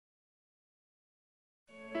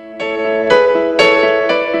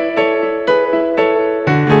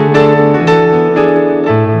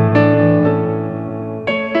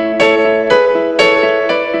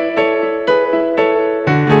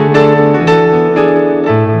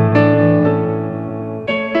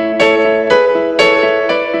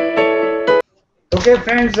Okay,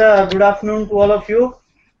 friends, good afternoon to all of you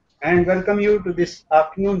and welcome you to this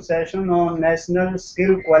afternoon session on National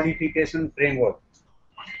Skill Qualification Framework.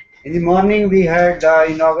 In the morning, we had the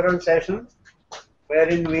inaugural session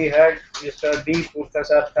wherein we had Mr. D.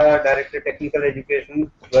 Purtasartha, Director Technical Education,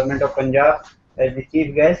 Government of Punjab, as the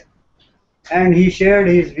chief guest, and he shared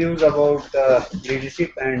his views about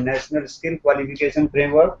leadership and National Skill Qualification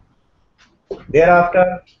Framework.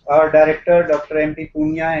 Thereafter, our director, Dr. M.P.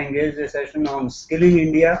 Punya, engaged a session on Skilling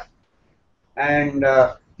India, and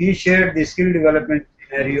he shared the skill development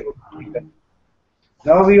scenario.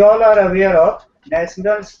 Now we all are aware of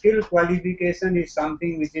national skill qualification is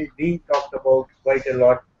something which is being talked about quite a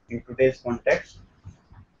lot in today's context,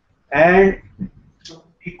 and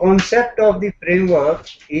the concept of the framework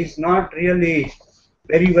is not really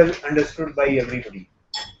very well understood by everybody.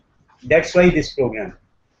 That's why this program.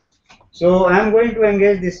 So I am going to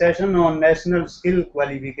engage this session on National Skill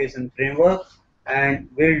Qualification Framework, and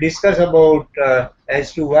we'll discuss about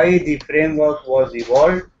as to why the framework was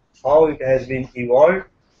evolved, how it has been evolved,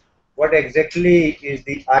 what exactly is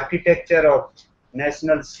the architecture of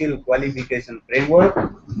National Skill Qualification Framework,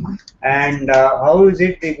 and how is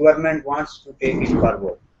it the government wants to take it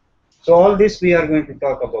forward. So all this we are going to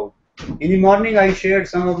talk about. In the morning I shared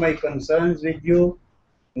some of my concerns with you.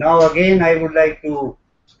 Now again I would like to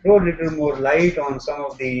throw a little more light on some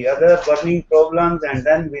of the other burning problems, and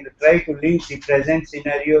then we'll try to link the present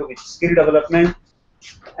scenario with skill development.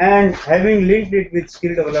 And having linked it with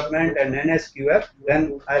skill development and NSQF,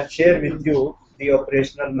 then I'll share with you the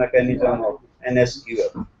operational mechanism of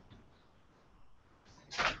NSQF.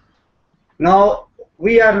 Now,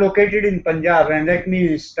 we are located in Punjab, and let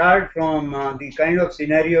me start from the kind of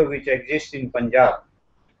scenario which exists in Punjab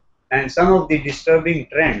and some of the disturbing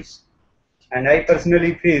trends. And I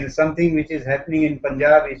personally feel something which is happening in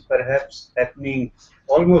Punjab is perhaps happening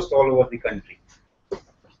almost all over the country.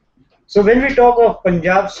 So when we talk of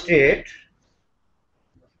Punjab state,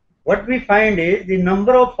 what we find is the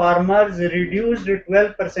number of farmers reduced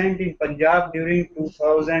 12% in Punjab during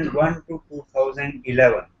 2001 to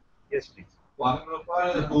 2011. Yes, please. One group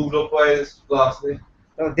and two group wise class.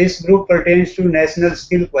 Now, this group pertains to National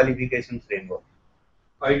Skill Qualification Framework.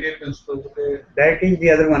 Ideal principle. That is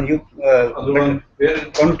the other one. You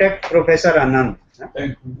contact Professor Anand.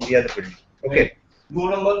 The other building. Okay. Two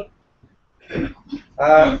number.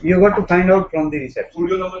 You got to find out from the reception.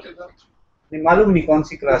 Studio number कितना? नहीं मालूम नहीं कौन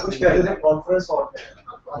सी class में. Conference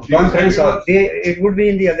hall. It would be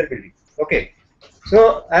in the other building. Okay.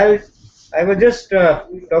 So I was just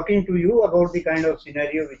talking to you about the kind of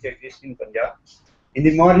scenario which exists in Punjab. In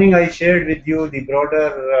the morning, I shared with you the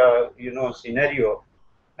broader, scenario,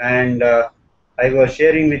 and I was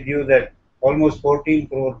sharing with you that almost 14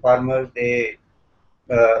 crore farmers they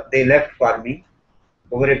left farming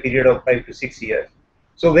over a period of 5 to 6 years.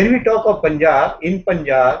 So when we talk of Punjab, in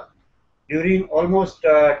Punjab, during almost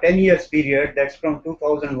 10 years period, that's from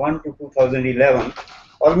 2001 to 2011,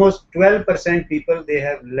 almost 12% people they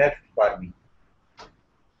have left farming.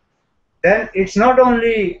 Then it's not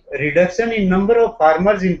only reduction in number of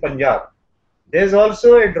farmers in Punjab, there's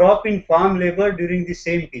also a drop in farm labor during the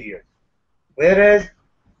same period. Whereas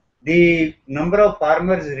the number of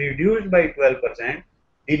farmers reduced by 12%,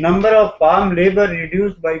 the number of farm labor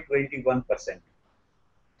reduced by 21%.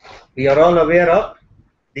 We are all aware of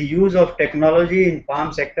the use of technology in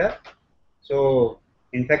farm sector. So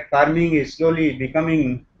in fact, farming is slowly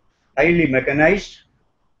becoming highly mechanized.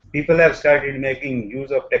 People have started making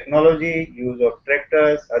use of technology, use of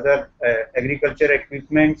tractors, other agriculture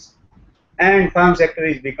equipments, and farm sector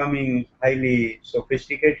is becoming highly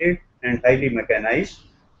sophisticated and highly mechanized.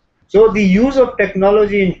 So the use of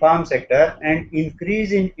technology in farm sector and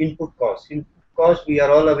increase in input cost. Input cost we are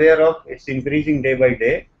all aware of, it's increasing day by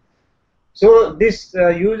day. So this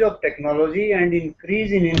use of technology and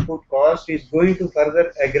increase in input cost is going to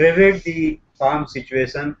further aggravate the farm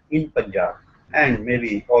situation in Punjab and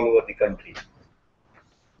maybe all over the country.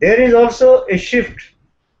 There is also a shift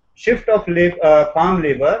of farm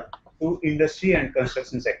labor to industry and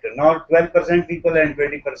construction sector. Now 12% people and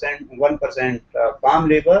 20%, 1% farm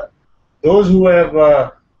labor, those who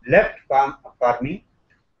have left farming.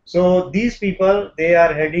 So these people, they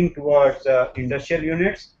are heading towards industrial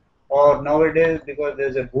units, or nowadays because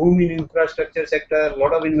there's a boom in infrastructure sector, a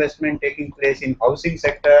lot of investment taking place in housing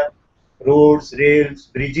sector, roads, rails,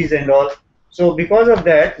 bridges and all. So because of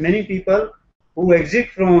that, many people who exit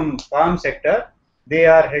from farm sector, they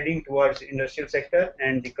are heading towards industrial sector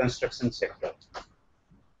and the construction sector.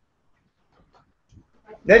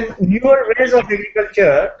 Then newer ways of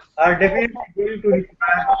agriculture are definitely going to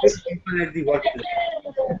require people at the workplace.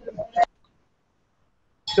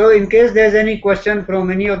 So in case there's any question from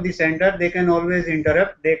any of the center, they can always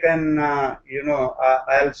interrupt. They can,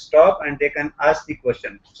 I'll stop and they can ask the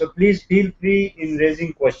question. So please feel free in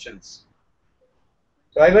raising questions.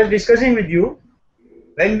 So I was discussing with you,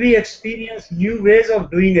 when we experience new ways of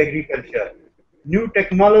doing agriculture, new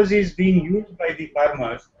technologies being used by the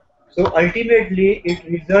farmers, so ultimately it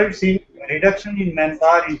results in reduction in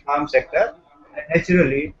manpower in farm sector. And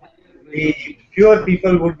naturally, the fewer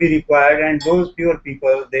people would be required, and those fewer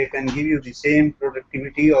people, they can give you the same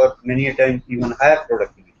productivity or many a times even higher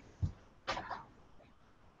productivity.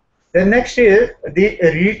 The next is the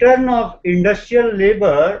return of industrial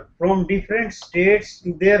labor from different states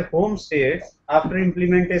to their home states after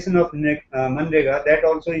implementation of Manrega. That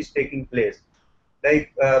also is taking place.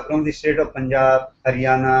 Like from the state of Punjab,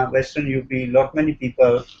 Haryana, Western UP, lot many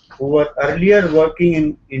people who were earlier working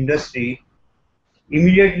in industry.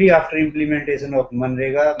 Immediately after implementation of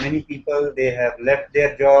Manrega, many people, they have left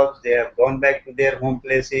their jobs, they have gone back to their home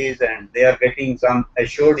places, and they are getting some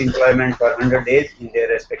assured employment for 100 days in their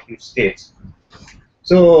respective states.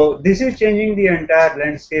 So this is changing the entire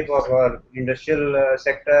landscape of our industrial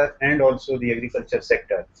sector and also the agriculture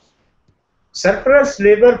sector. Surplus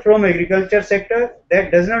labor from agriculture sector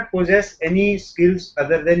that does not possess any skills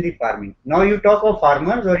other than the farming. Now you talk of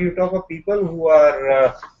farmers or you talk of people who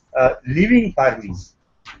are living farming.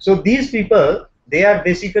 So these people, they are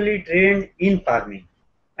basically trained in farming,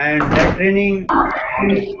 and that training,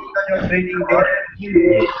 training they ठीक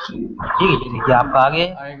है जी देखिए आपका आगे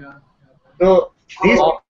so these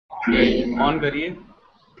on करिए.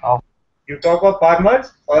 you talk of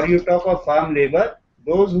farmers or you talk of farm labor,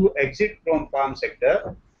 those who exit from farm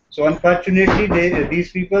sector. So unfortunately,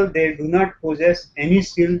 these people, they do not possess any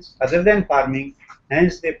skills other than farming.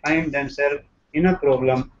 Hence, they find themselves in a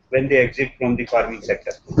problem when they exit from the farming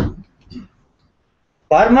sector.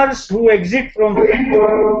 Farmers who exit from,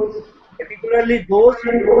 particularly those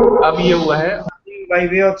अब ये हुआ है. by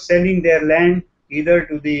way of selling their land either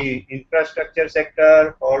to the infrastructure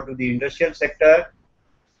sector or to the industrial sector.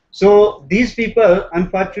 So these people,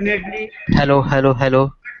 unfortunately, hello hello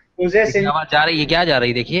hello possess देखिए any. आवाज जा रही है क्या जा रही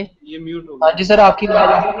है देखिए ये म्यूट हो हाँ जी सर आपकी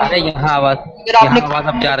आवाज अरे यहाँ आवाज अगर आपने यहाँ आवाज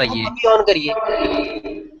अब जा रही है अभी ऑन करिए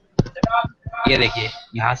ये देखिए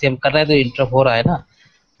यहाँ से हम कर रहे हैं तो इंटरप्ट हो रहा है ना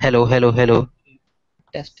हेलो हेलो हेलो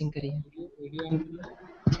टेस्टिंग करिए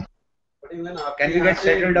Can you get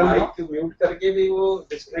settled down now? Mute करके भी वो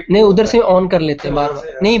डिस्कनेक्ट नहीं उधर से ऑन कर लेते हैं बार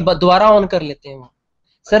बार नहीं दोबारा ऑन कर लेते हैं वो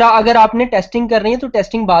सर अगर आपने टेस्टिंग कर रही है तो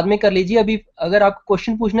टेस्टिंग बाद में कर लीजिए अभी अगर आपको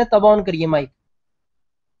क्वेश्चन पूछना है तब ऑन करिए mic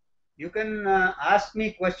You can ask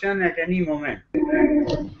me question at any moment.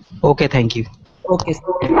 Okay thank you okay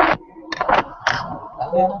sir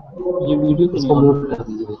ये वीडियो इसको म्यूट कर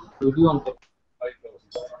दीजिए वीडियो ऑन कर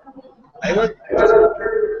I was.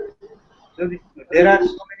 So there are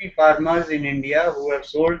so many farmers in India who have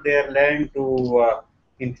sold their land to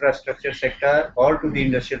infrastructure sector or to the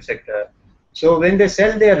industrial sector. So when they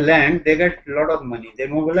sell their land, they get a lot of money. They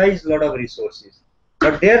mobilize a lot of resources.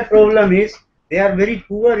 But their problem is they are very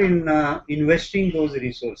poor in investing those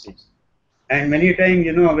resources. And many times,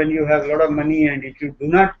 you know, when you have a lot of money and if you do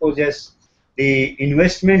not possess the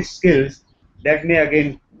investment skills, that may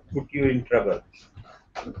again put you in trouble.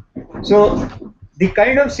 So the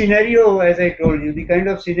kind of scenario, as I told you, the kind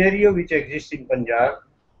of scenario which exists in Punjab,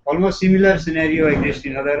 almost similar scenario exists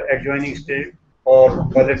in other adjoining states, or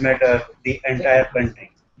for that matter, the entire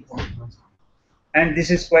country. And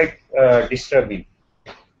this is quite disturbing.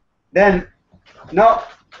 Then, now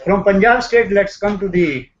from Punjab state, let's come to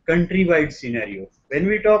the countrywide scenario. When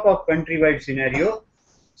we talk of countrywide scenario,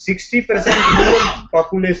 60% rural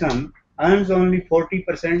population earns only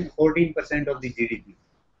 40%, 14% of the GDP.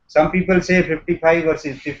 Some people say 55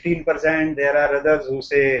 versus 15%. There are others who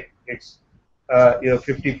say it's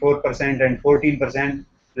 54% and 14%.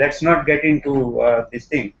 Let's not get into this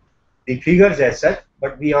thing, the figures as such,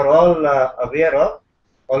 but we are all aware of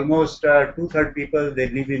almost 2/3 people, they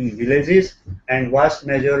live in villages, and vast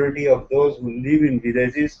majority of those who live in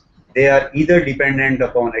villages, they are either dependent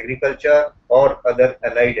upon agriculture or other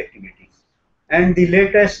allied activities. And the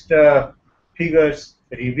latest figures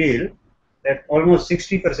reveal that almost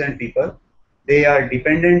 60% people, they are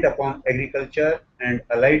dependent upon agriculture and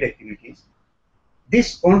allied activities.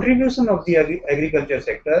 This contribution of the agriculture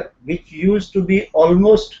sector, which used to be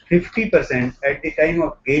almost 50% at the time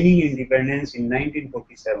of gaining independence in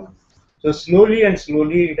 1947, so slowly and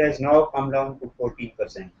slowly it has now come down to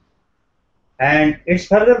 14%. And it's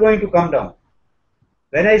further going to come down.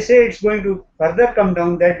 When I say it's going to further come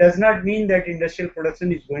down, that does not mean that industrial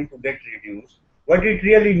production is going to get reduced. What it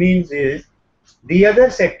really means is the other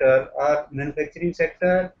sector, our manufacturing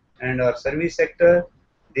sector and our service sector,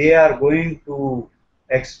 they are going to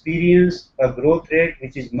experience a growth rate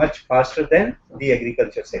which is much faster than the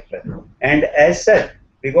agriculture sector. And as such,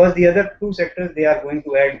 because the other two sectors, they are going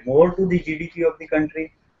to add more to the GDP of the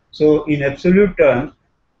country. So in absolute terms,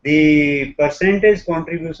 the percentage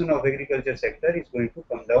contribution of agriculture sector is going to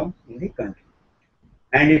come down in the country.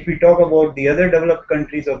 And if we talk about the other developed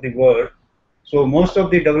countries of the world, so most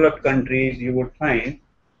of the developed countries, you would find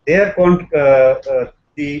their contribution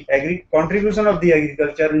of the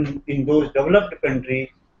agriculture in those developed countries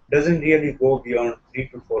doesn't really go beyond 3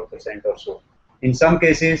 to 4% or so. In some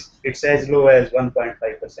cases, it's as low as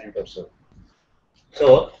 1.5% or so.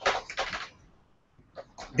 So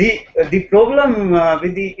the problem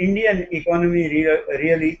with the Indian economy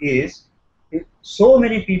really is so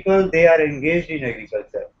many people, they are engaged in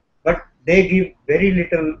agriculture, but they give very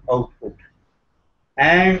little output.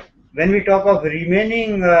 And when we talk of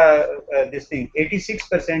remaining this thing,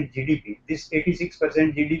 86% GDP, this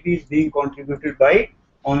 86% GDP is being contributed by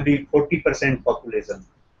only 40% population.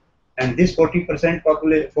 And this 40%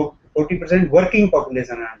 40% working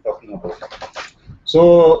population I am talking about.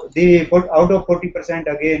 So the out of 40%,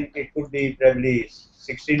 again, it could be probably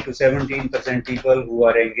 16 to 17% people who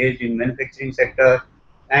are engaged in manufacturing sector,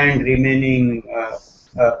 and remaining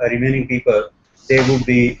people, they would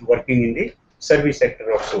be working in the service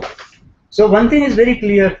sector also. So one thing is very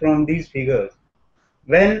clear from these figures: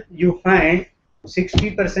 when you find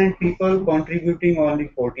 60% people contributing only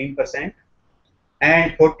 14%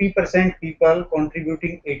 and 40% people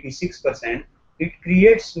contributing 86%, it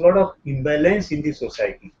creates a lot of imbalance in the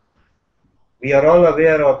society. We are all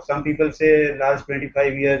aware of, some people say last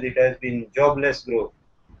 25 years it has been jobless growth.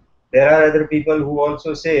 There are other people who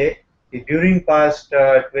also say during past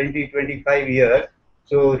 20-25 years,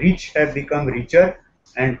 so rich have become richer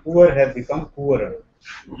and poor have become poorer.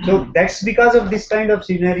 So that's because of this kind of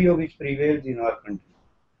scenario which prevails in our country.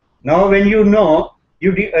 Now, when you know,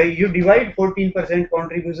 you divide 14%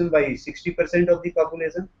 contribution by 60% of the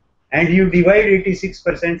population, and you divide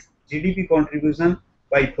 86% GDP contribution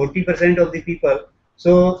by 40% of the people,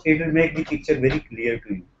 so it will make the picture very clear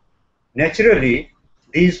to you. Naturally,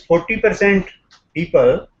 these 40%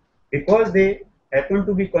 people, because they happen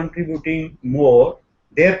to be contributing more,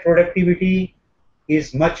 their productivity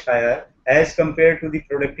is much higher as compared to the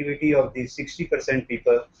productivity of the 60%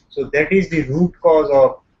 people. So that is the root cause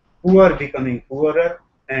of poor becoming poorer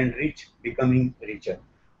and rich becoming richer.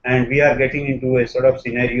 And we are getting into a sort of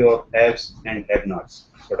scenario of haves and have-nots,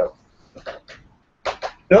 sort of.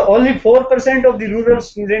 The only 4% of the rural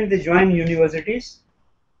students, they join universities.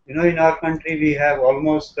 You know, in our country, we have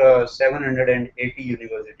almost 780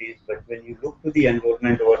 universities, but when you look to the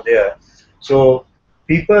enrollment over there, so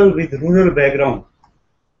people with rural background,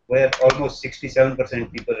 where almost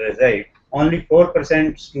 67% people reside, only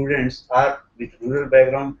 4% students are with rural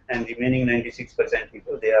background, and remaining 96%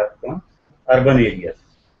 people, they are from urban areas.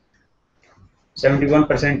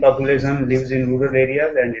 71% population lives in rural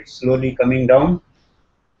areas, and it's slowly coming down.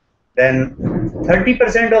 Then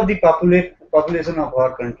 30% of the population of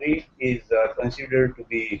our country is considered to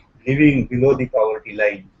be living below the poverty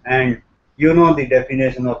line. And you know the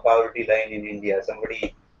definition of poverty line in India: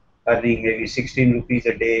 somebody earning maybe 16 rupees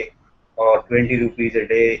a day or 20 rupees a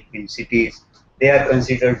day in cities, they are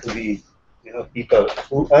considered to be, you know, people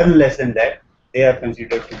who earn less than that, they are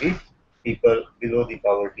considered to be people below the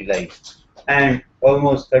poverty line. And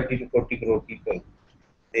almost 30 to 40 crore people,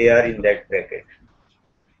 they are in that bracket.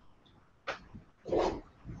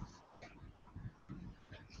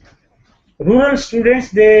 Rural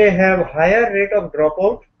students, they have higher rate of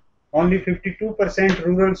dropout. Only 52%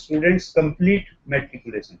 rural students complete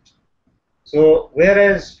matriculation. So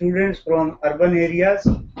whereas students from urban areas,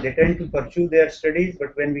 they tend to pursue their studies,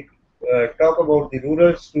 but when we talk about the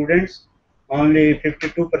rural students, only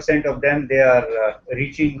 52% of them, they are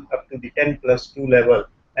reaching up to the 10+2 level,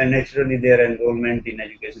 and naturally their enrollment in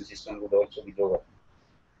education system would also be lower.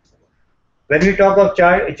 When we talk of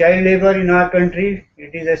child labor in our country,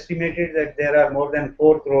 it is estimated that there are more than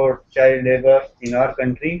 4 crore child labor in our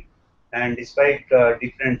country, and despite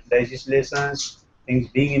different legislations, things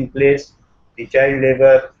being in place, the child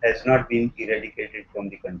labor has not been eradicated from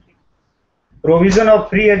the country. Provision of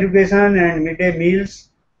free education and midday meals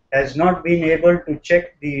has not been able to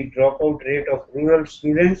check the dropout rate of rural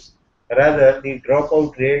students. Rather, the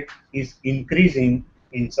dropout rate is increasing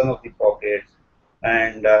in some of the pockets,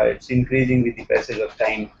 and it's increasing with the passage of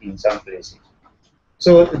time in some places.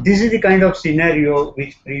 So this is the kind of scenario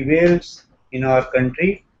which prevails in our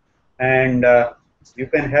country, and you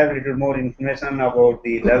can have a little more information about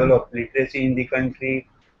the level of literacy in the country,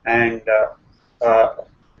 and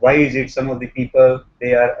why is it some of the people,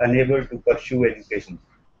 they are unable to pursue education.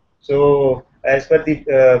 So as per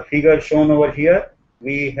the figure shown over here,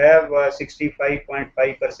 we have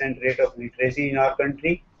 65.5% rate of literacy in our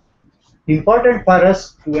country. Important for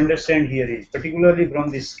us to understand here is, particularly from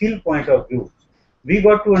the skill point of view, we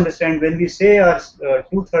got to understand when we say our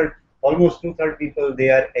almost two-thirds people, they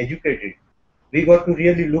are educated, we got to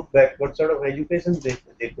really look back what sort of education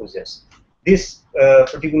they possess. This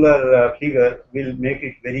particular figure will make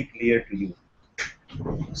it very clear to you.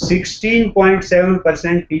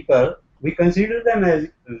 16.7% people, we consider them as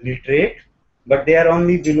literate, but they are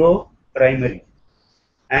only below primary.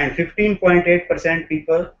 And 15.8%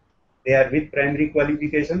 people, they are with primary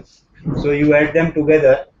qualifications. So you add them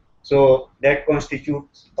together, so that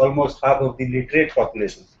constitutes almost half of the literate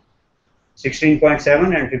population,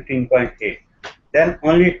 16.7 and 15.8. Then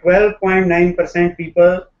only 12.9%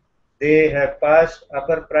 people, they have passed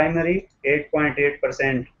upper primary,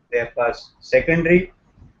 8.8% they have passed secondary,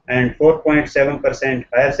 and 4.7%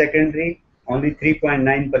 higher secondary. Only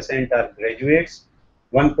 3.9% are graduates,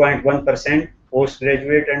 1.1%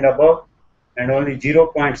 postgraduate and above, and only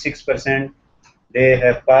 0.6% they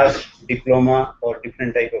have passed diploma or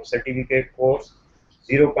different type of certificate course,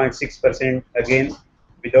 0.6% again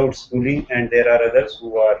without schooling, and there are others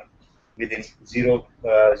who are within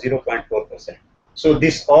 0.4%. So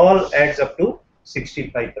this all adds up to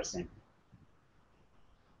 65%.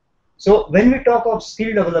 So when we talk of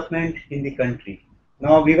skill development in the country,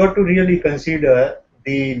 now we got to really consider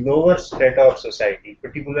the lower strata of society,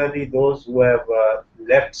 particularly those who have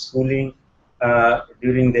left schooling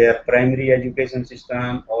during their primary education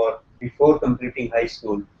system or before completing high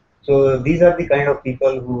school. So these are the kind of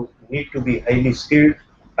people who need to be highly skilled.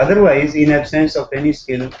 Otherwise, in absence of any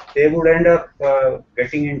skill, they would end up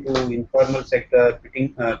getting into informal sector,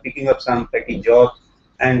 picking up some petty jobs,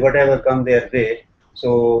 and whatever come their way,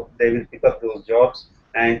 so they will pick up those jobs,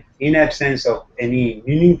 and in absence of any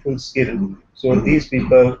meaningful skill, so these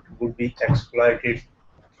people would be exploited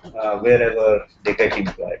wherever they get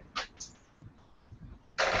employed.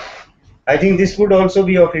 I think this would also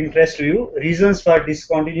be of interest to you. Reasons for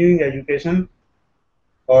discontinuing education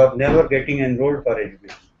or never getting enrolled for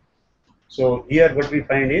education. So here what we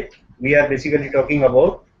find is, we are basically talking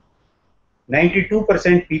about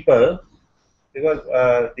 92% people, because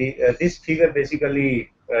this figure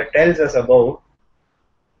basically tells us about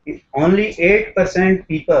only 8%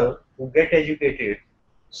 people who get educated,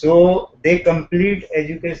 so they complete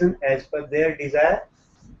education as per their desire,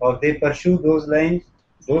 or they pursue those lines,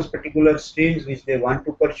 those particular streams which they want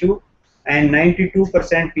to pursue, and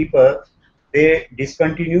 92% people, they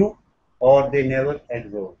discontinue or they never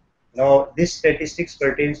enroll. Now this statistics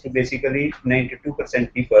pertains to basically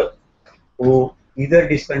 92% people who either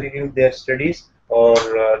discontinued their studies or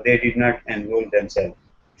they did not enroll themselves.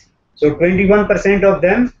 So 21% of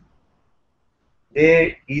them,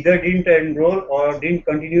 they either didn't enroll or didn't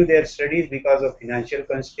continue their studies because of financial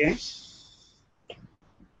constraints.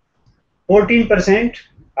 14%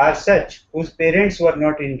 are such whose parents were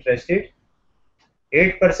not interested.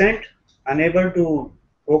 8% unable to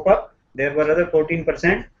cope up. There were other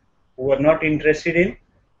 14% who were not interested in.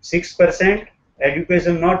 6%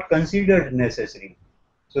 education not considered necessary.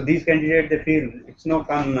 So these candidates, they feel it's no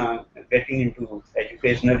fun getting into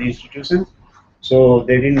educational institutions, so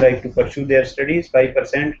they didn't like to pursue their studies.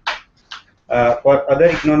 5% for other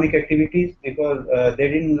economic activities, because they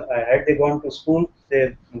didn't, had they gone to school,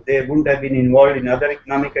 they wouldn't have been involved in other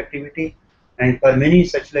economic activity. And for many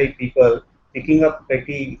such like people, picking up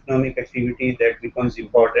petty economic activity, that becomes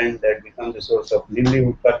important, that becomes a source of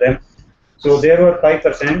livelihood for them. So there were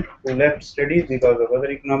 5% who left studies because of other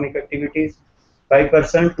economic activities,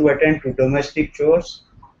 5% to attend to domestic chores,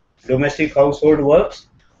 domestic household works,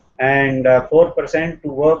 and 4% to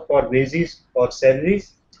work for wages or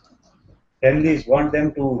salaries. Families want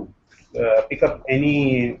them to pick up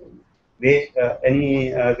any wage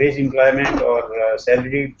employment or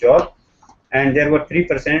salaried job. And there were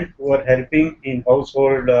 3% who were helping in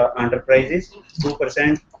household enterprises.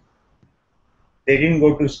 2%, they didn't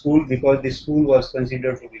go to school because the school was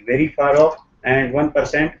considered to be very far off, and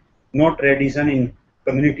 1% no tradition in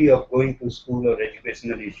community of going to school or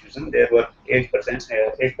educational institution. There were 8%.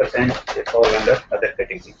 8% they fall under other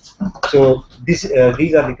categories. So these are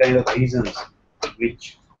the kind of reasons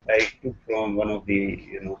which I took from one of the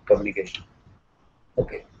publication.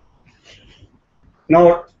 Okay.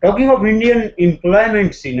 Now talking of Indian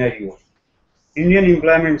employment scenario.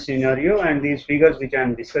 And these figures which I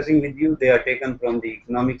am discussing with you, they are taken from the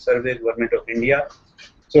Economic Survey, Government of India.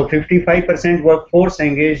 So 55% workforce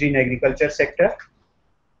engaged in agriculture sector,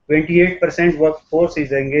 28% workforce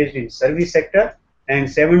is engaged in service sector, and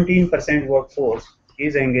 17% workforce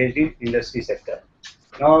is engaged in industry sector.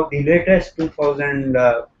 Now the latest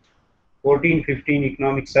 2014-15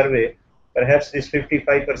 economic survey, perhaps this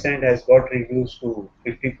 55% has got reduced to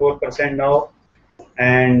 54% now,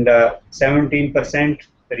 and 17%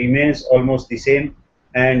 remains almost the same,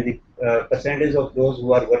 and the percentage of those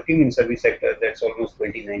who are working in service sector, that's almost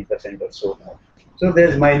 29% or so now. So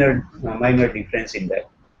there's minor difference in that.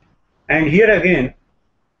 And here again,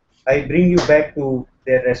 I bring you back to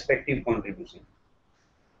their respective contribution.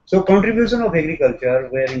 So contribution of agriculture,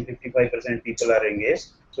 wherein 55% people are engaged,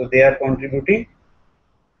 so they are contributing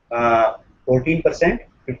 14%,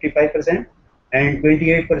 55%, and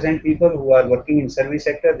 28% people who are working in service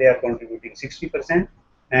sector, they are contributing 60%,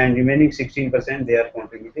 and remaining 16% they are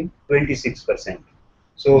contributing 26%.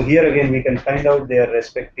 So here again we can find out their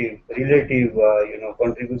respective relative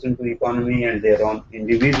contribution to the economy and their own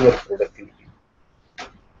individual productivity.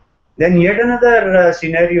 Then yet another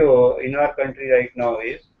scenario in our country right now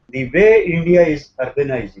is the way India is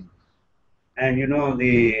urbanizing, and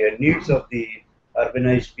the needs of the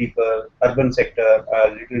urbanized people, urban sector are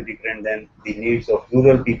a little different than the needs of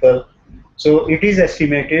rural people. So it is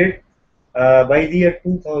estimated by the year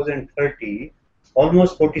 2030,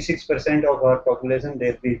 almost 46% of our population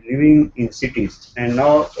they'll be living in cities. And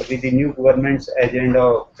now with the new government's agenda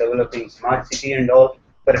of developing smart city and all,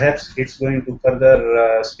 perhaps it's going to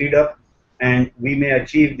further speed up, and we may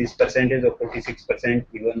achieve this percentage of 46%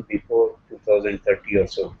 even before 2030 or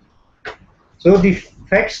so. So the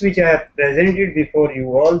facts which I have presented before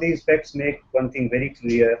you, all these facts make one thing very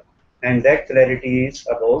clear, and that clarity is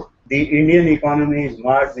about the Indian economy is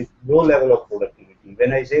marked with low level of productivity.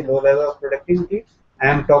 When I say low level of productivity, I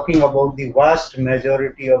am talking about the vast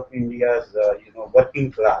majority of India's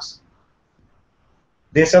working class.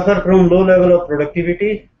 They suffer from low level of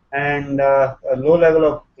productivity and a low level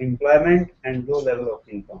of employment and low level of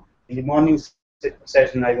income. In the morning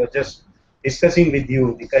session, I was just discussing with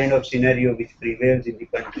you the kind of scenario which prevails in the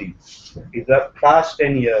country in the past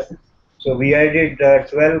 10 years. So we added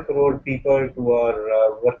 12 crore people to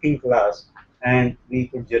our working class, and we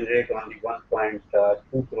could generate only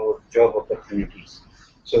 1.2 crore job opportunities.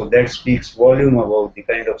 So that speaks volume about the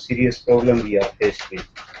kind of serious problem we are faced with.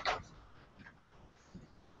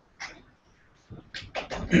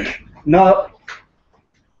 Now,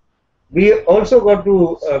 we also got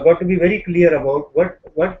to be very clear about what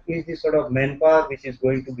is the sort of manpower which is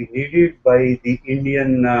going to be needed by the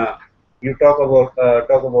Indian. You talk about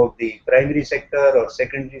the primary sector or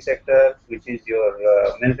secondary sector, which is your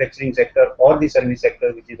manufacturing sector, or the service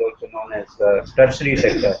sector, which is also known as tertiary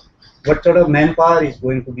sector. What sort of manpower is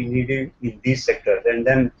going to be needed in these sectors, and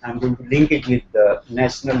then I'm going to link it with the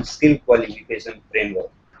national skill qualification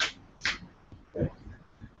framework.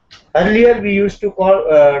 Earlier, we used to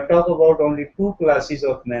talk about only two classes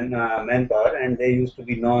of manpower, and they used to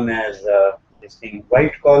be known as this thing,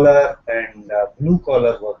 white collar and blue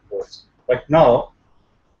collar workforce. But now,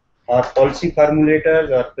 our policy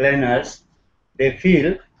formulators or planners, they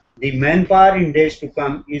feel the manpower in days to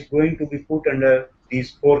come is going to be put under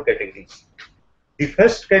these four categories. The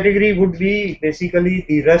first category would be basically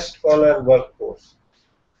the rust collar workforce.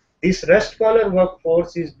 This rust collar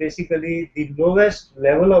workforce is basically the lowest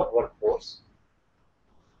level of workforce.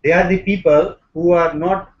 They are the people who are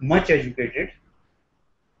not much educated.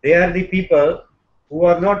 They are the people who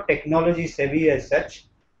are not technology savvy as such.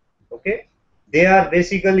 Okay, they are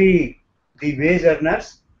basically the wage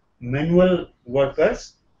earners, manual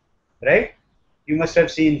workers, right? You must have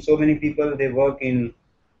seen so many people, they work in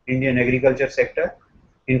Indian agriculture sector.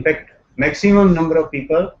 In fact, maximum number of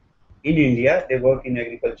people in India, they work in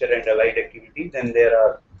agriculture and allied activities, and there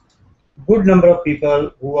are good number of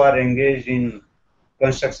people who are engaged in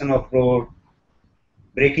construction of road,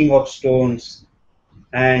 breaking of stones,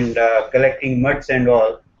 and collecting muds and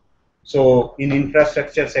all. So in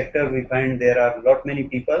infrastructure sector, we find there are lot many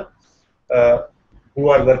people uh, who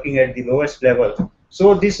are working at the lowest level.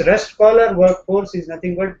 So this rust collar workforce is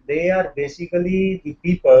nothing but they are basically the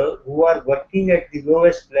people who are working at the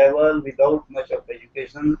lowest level without much of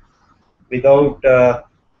education, without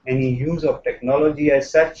any use of technology as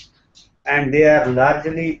such, and they are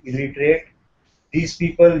largely illiterate. These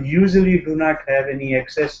people usually do not have any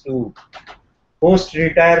access to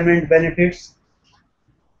post-retirement benefits.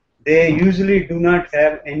 They usually do not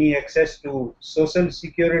have any access to social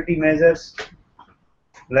security measures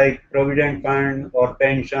like provident fund or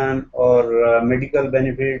pension or medical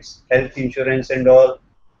benefits, health insurance and all.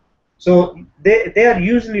 So they are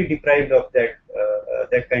usually deprived of that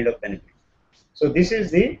kind of benefit. So this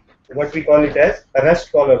is the what we call it as a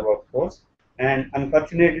rust collar workforce, and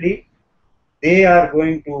unfortunately they are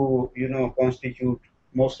going to constitute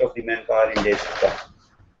most of the manpower in days to come.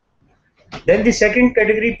 Then the second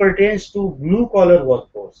category pertains to blue collar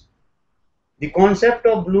workforce. The concept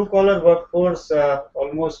of blue collar workforce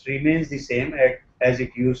almost remains the same as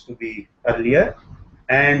it used to be earlier.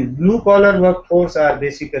 And blue collar workforce are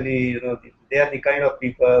basically, they are the kind of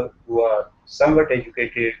people who are somewhat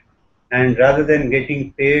educated, and rather than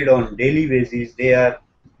getting paid on daily basis, they are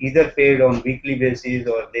either paid on weekly basis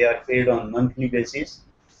or they are paid on monthly basis.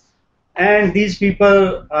 And these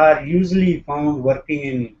people are usually found working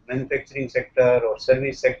in manufacturing sector or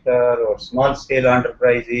service sector or small scale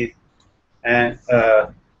enterprises. And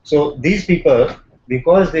so these people,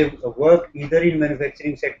 because they work either in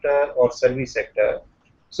manufacturing sector or service sector,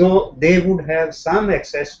 so they would have some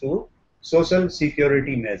access to social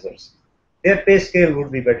security measures. Their pay scale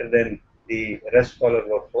would be better than the rest collar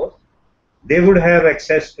workforce. They would have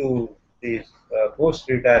access to these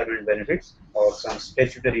post-retirement benefits or some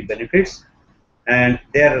statutory benefits, and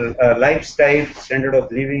their lifestyle standard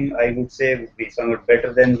of living, I would say, would be somewhat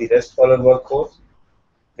better than the rest collar workforce,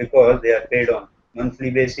 because they are paid on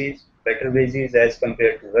monthly basis, better wages as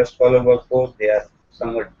compared to rest collar workforce. They are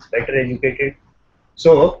somewhat better educated.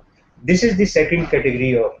 So this is the second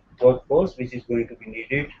category of workforce which is going to be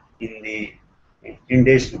needed in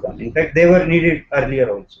days to come. In fact, they were needed earlier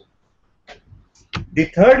also. The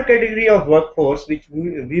third category of workforce which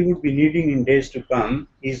we would be needing in days to come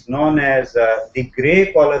is known as the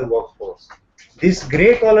grey collar workforce. This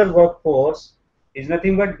grey collar workforce is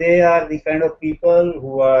nothing but they are the kind of people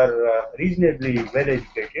who are reasonably well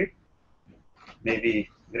educated, maybe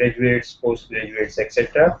graduates, postgraduates,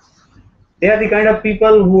 etc. They are the kind of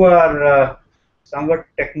people who are somewhat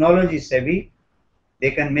technology savvy.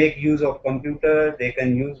 They can make use of computer, they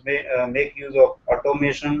can make use of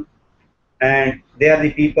automation, and they are the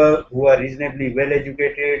people who are reasonably well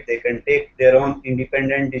educated. They can take their own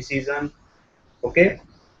independent decision. Okay,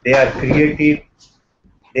 they are creative.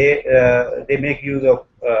 They make use of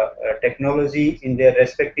technology in their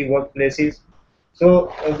respective workplaces.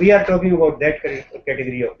 So we are talking about that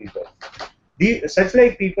category of people. Such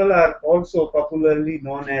like people are also popularly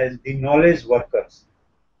known as the knowledge workers.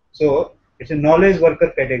 So it's a knowledge worker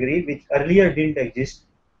category which earlier didn't exist.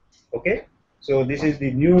 Okay, so this is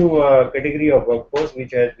the new category of workforce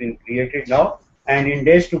which has been created now, and in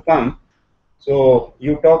days to come. So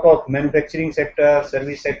you talk of manufacturing sector,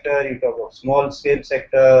 service sector, you talk of small scale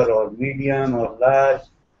sector or medium or large,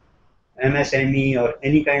 MSME or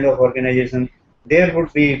any kind of organization, there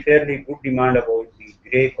would be fairly good demand about the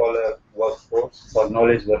grey collar workforce or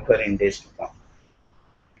knowledge worker in days to come.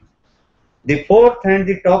 The fourth and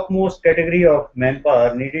the topmost category of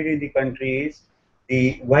manpower needed in the country is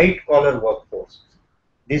the white collar workforce.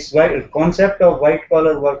 This concept of white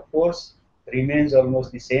collar workforce remains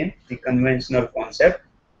almost the same, the conventional concept.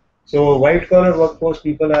 So white collar workforce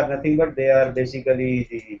people are nothing but they are basically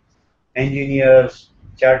the engineers,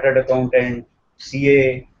 chartered accountant,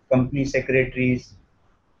 CA, company secretaries,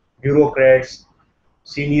 bureaucrats,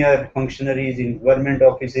 senior functionaries in government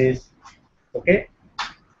offices, okay,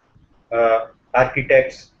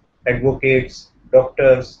 architects, advocates,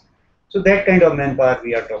 doctors. So that kind of manpower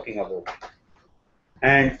we are talking about.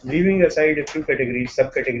 And leaving aside a few categories,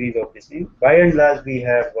 subcategories of this thing, by and large we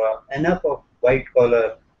have enough of white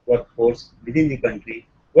collar workforce within the country.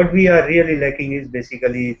 What we are really lacking is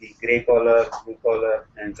basically the grey collar, blue collar,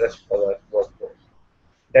 and rust collar workforce.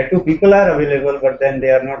 That too, people are available, but then they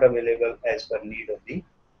are not available as per need of the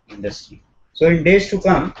industry. So in days to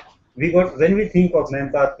come, when we think of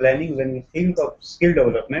manpower planning, when we think of skill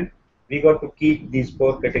development, we got to keep these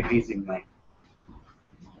four categories in mind.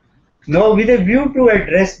 Now, with a view to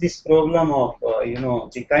address this problem of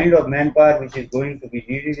the kind of manpower which is going to be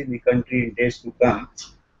needed in the country in days to come,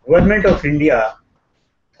 Government of India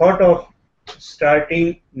thought of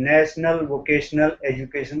starting National Vocational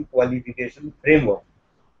Education Qualification Framework.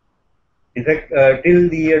 In fact, till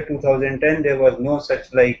the year 2010, there was no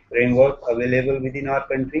such like framework available within our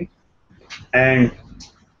country, and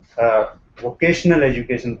vocational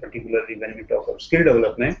education, particularly when we talk of skill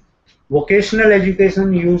development, vocational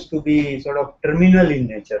education used to be sort of terminal in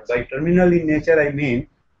nature. By terminal in nature, I mean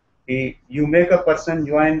you make a person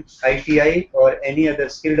join ITI or any other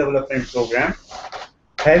skill development program.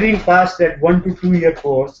 Having passed that 1 to 2 year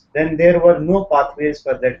course, then there were no pathways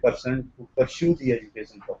for that person to pursue the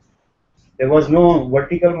education process. There was no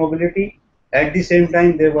vertical mobility. At the same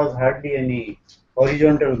time, there was hardly any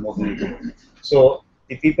horizontal mobility. So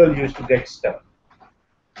the people used to get stuck.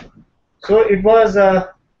 So it was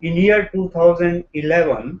in year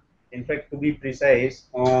 2011, in fact to be precise,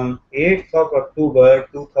 on 8th of October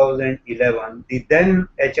 2011, the then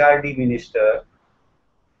HRD Minister,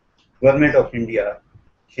 Government of India,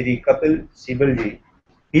 Shri Kapil Sibalji,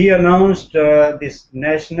 he announced this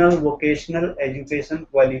National Vocational Education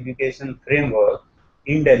Qualification Framework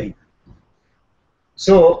in Delhi.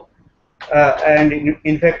 So, and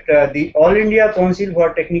in fact, the All India Council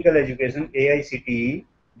for Technical Education, AICTE,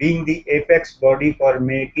 being the apex body for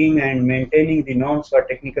making and maintaining the norms for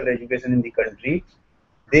technical education in the country,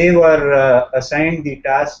 they were assigned the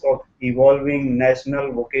task of evolving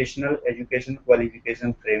national vocational education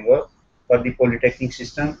qualification framework for the polytechnic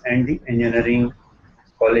system and the engineering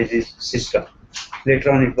colleges system.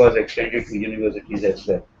 Later on, it was extended to universities as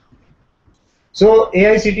well. So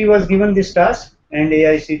AICT was given this task, and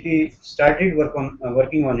AICT started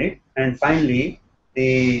working on it, and finally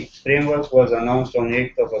the framework was announced on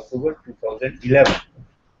 8th of October 2011.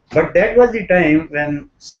 But that was the time when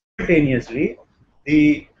simultaneously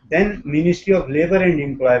the then Ministry of Labor and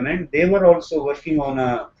Employment, they were also working on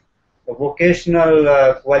a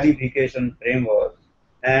vocational qualification framework,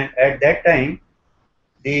 and at that time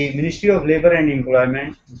the Ministry of Labor and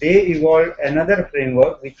Employment, they evolved another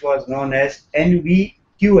framework which was known as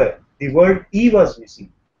NVQF. The word E was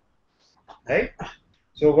missing, right?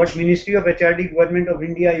 So what Ministry of HRD Government of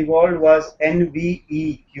India evolved was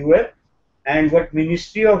NVEQF, and what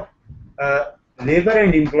Ministry of Labor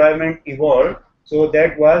and Employment evolved, so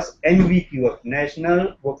that was NVQF,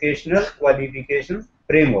 National Vocational Qualification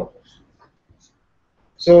Framework.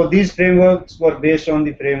 So these frameworks were based on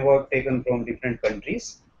the framework taken from different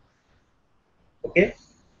countries. Okay.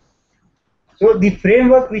 So the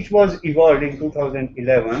framework which was evolved in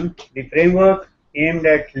 2011, the framework aimed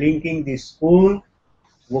at linking the school,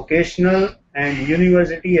 vocational and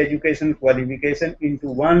university education qualification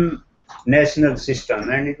into one national system,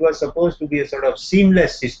 and it was supposed to be a sort of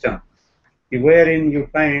seamless system wherein you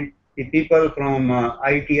find the people from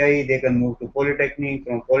ITI, they can move to Polytechnic,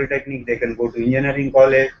 from Polytechnic they can go to engineering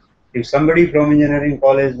college. If somebody from engineering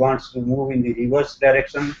college wants to move in the reverse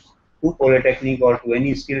direction to Polytechnic or to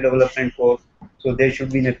any skill development course, so they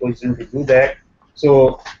should be in a position to do that.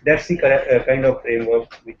 So that's the kind of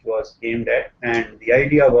framework which was aimed at, and the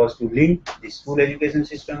idea was to link the school education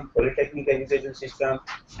system, Polytechnic education system,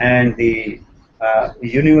 and the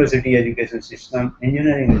university education system,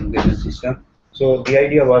 engineering education system. So the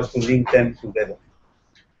idea was to link them together.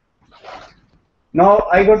 Now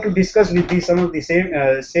I got to discuss with you some of the same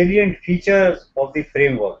salient features of the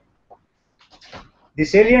framework. The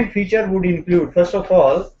salient feature would include, first of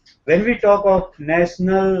all, when we talk of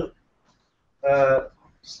national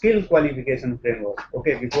skill qualification framework.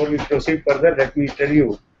 Okay, before we proceed further, let me tell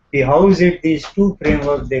you how is it these two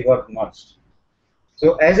frameworks they got merged.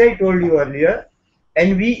 So as I told you earlier,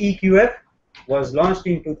 NVEQF was launched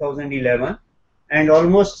in 2011, and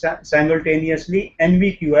almost simultaneously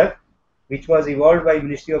NVQF, which was evolved by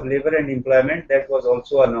Ministry of Labor and Employment, that was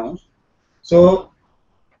also announced. So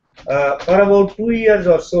for about 2 years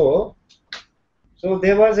or so,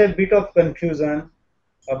 there was a bit of confusion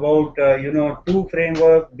about two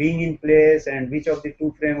framework being in place and which of the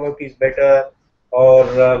two framework is better, or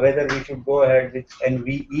whether we should go ahead with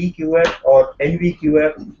NVEQF or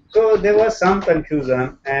NVQF. So there was some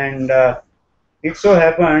confusion, and it so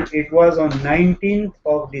happened it was on 19th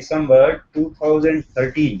of December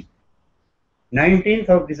 2013. 19th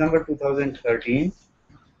of December 2013,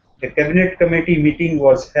 the cabinet committee meeting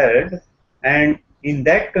was held, and in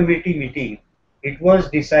that committee meeting it was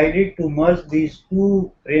decided to merge these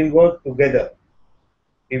two frameworks together.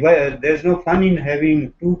 There's no fun in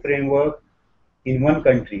having two frameworks in one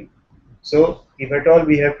country. So if at all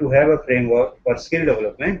we have to have a framework for skill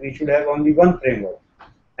development, we should have only one framework.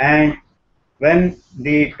 And when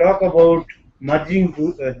the talk about merging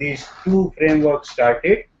these two frameworks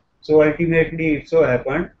started, so ultimately it so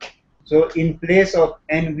happened, so in place of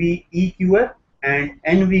NVEQF and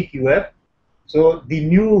NVQF, so the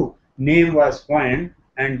new name was coined,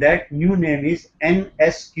 and that new name is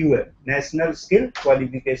NSQF, National Skill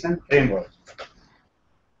Qualification Framework.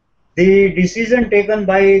 The decision taken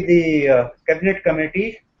by the Cabinet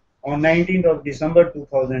Committee on 19th of December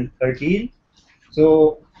 2013,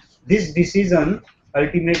 so this decision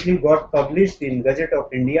ultimately got published in Gazette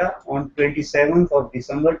of India on 27th of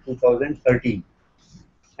December 2013.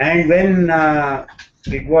 And when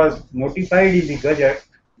it was notified in the Gazette,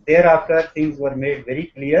 thereafter things were made very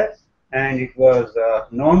clear, and it was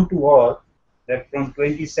known to all that from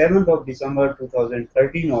 27th of December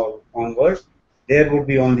 2013 onwards, there would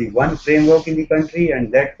be only one framework in the country,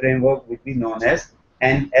 and that framework would be known as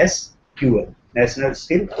NSQF, National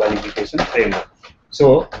Skill Qualification Framework.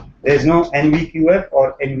 So there is no NVQF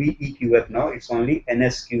or NVEQF now, it's only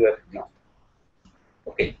NSQF now.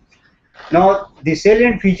 Okay. Now the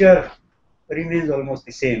salient feature remains almost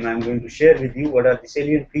the same. I'm going to share with you what are the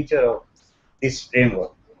salient features of this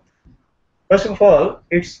framework. First of all,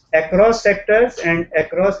 it's across sectors and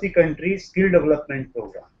across the country skill development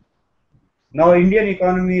program. Now, Indian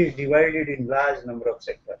economy is divided in large number of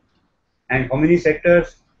sectors. And how many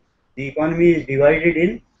sectors the economy is divided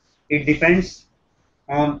in, it depends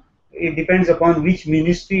upon which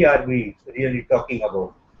ministry are we really talking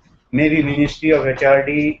about. Maybe Ministry of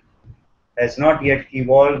HRD has not yet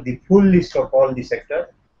evolved the full list of all the sectors,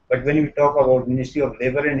 but when we talk about Ministry of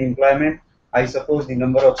Labour and Employment, I suppose the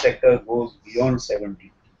number of sectors goes beyond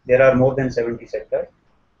 70. There are more than 70 sectors,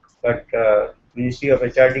 but Ministry of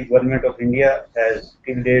HRD, Government of India has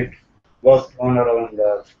till date worked on around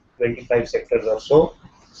 25 sectors or so.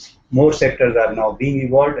 More sectors are now being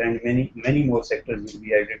evolved, and many more sectors will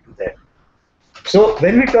be added to that. So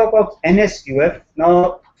when we talk of NSQF,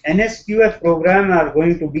 now NSQF program are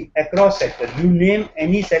going to be across sector. You name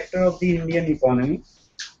any sector of the Indian economy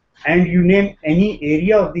and you name any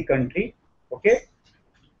area of the country, okay,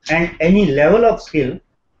 and any level of skill.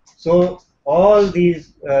 So all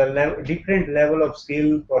these different level of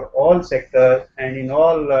skill for all sectors and in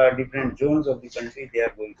all different zones of the country, they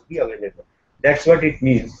are going to be available. That's what it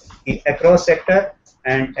means. Across sector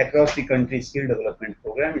and across the country skill development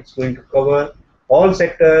program, it's going to cover all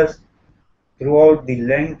sectors throughout the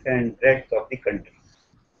length and breadth of the country.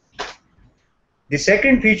 The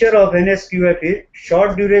second feature of NSQF is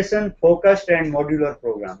short duration, focused and modular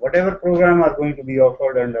program. Whatever program are going to be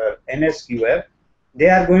offered under NSQF, they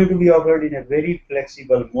are going to be offered in a very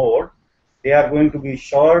flexible mode. They are going to be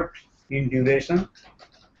short in duration.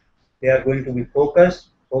 They are going to be focused.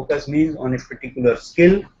 Focus means on a particular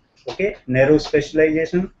skill, okay, narrow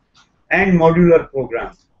specialization, and modular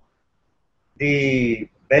program. The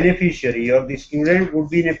beneficiary or the student would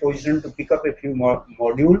be in a position to pick up a few more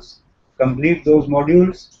modules, complete those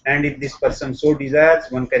modules, and if this person so desires,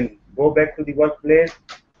 one can go back to the workplace,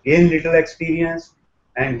 gain little experience,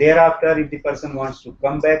 and thereafter if the person wants to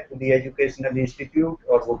come back to the educational institute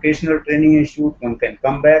or vocational training institute, one can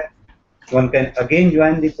come back, one can again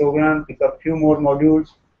join the program, pick up few more modules.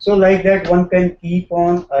 So like that one can keep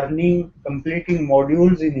on earning, completing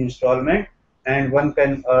modules in installment, and one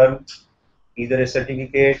can earn either a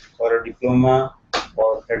certificate or a diploma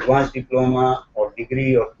or advanced diploma or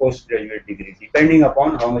degree or postgraduate degree, depending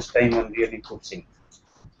upon how much time one really puts in.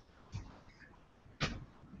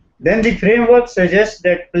 Then the framework suggests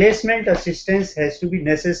that placement assistance has to be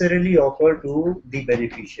necessarily offered to the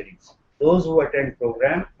beneficiaries, those who attend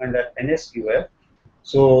program under NSQF.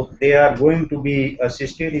 So they are going to be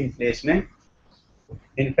assisted in placement.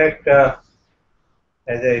 In fact, as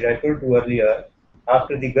I referred to earlier,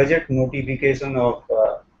 after the Gazette notification of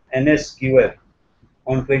NSQF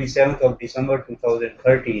on 27th of December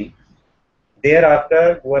 2013,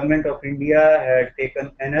 thereafter, Government of India had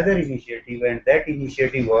taken another initiative, and that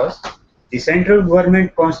initiative was the central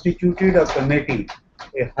government constituted a committee,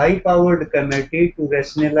 a high-powered committee to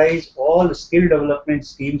rationalize all skill development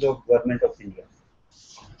schemes of Government of India.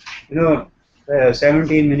 You know,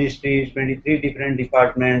 17 ministries, 23 different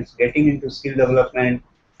departments getting into skill development.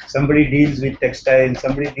 Somebody deals with textile,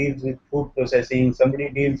 somebody deals with food processing, somebody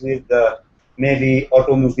deals with maybe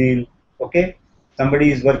automobile, okay?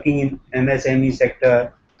 Somebody is working in MSME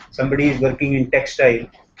sector, somebody is working in textile.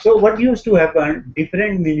 So what used to happen,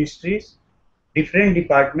 different ministries, different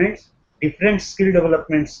departments, different skill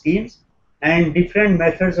development schemes, and different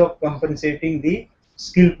methods of compensating the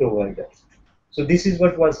skill providers. So this is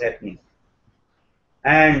what was happening.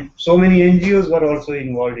 And so many NGOs were also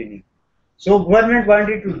involved in it. So government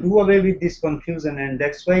wanted to do away with this confusion, and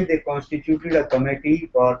that's why they constituted a committee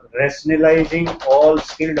for rationalizing all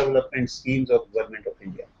skill development schemes of Government of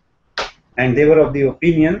India. And they were of the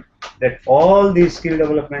opinion that all these skill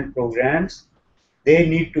development programs, they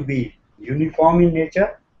need to be uniform in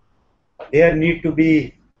nature. There need to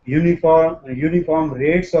be uniform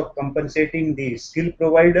rates of compensating the skill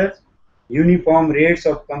providers, uniform rates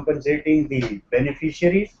of compensating the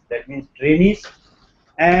beneficiaries, that means trainees,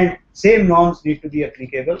 and same norms need to be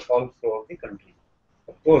applicable all throughout the country.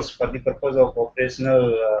 Of course, for the purpose of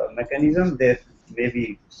operational mechanism, there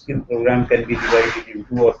maybe skill program can be divided in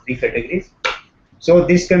 2 or 3 categories. So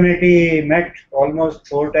this committee met almost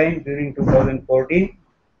 4 times during 2014,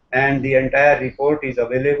 and the entire report is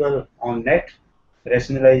available on net,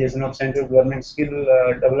 rationalization of central government skill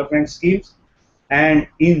development schemes. And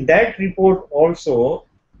in that report also,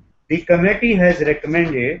 the committee has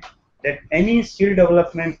recommended that any skill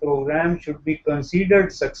development program should be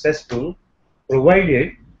considered successful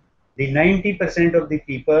provided the 90% of the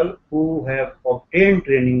people who have obtained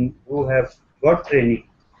training, who have got training,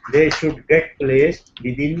 they should get placed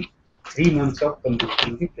within 3 months of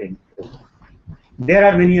completing the training program. There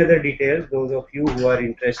are many other details. Those of you who are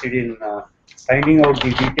interested in finding out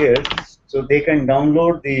the details, so they can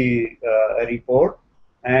download the report,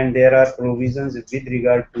 and there are provisions with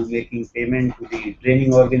regard to making payment to the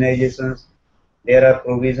training organizations. There are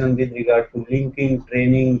provisions with regard to linking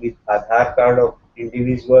training with Aadhaar card of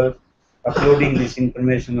individuals, uploading this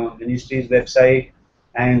information on ministry's website,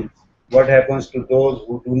 and what happens to those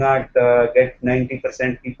who do not get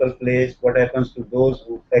 90% people placed, what happens to those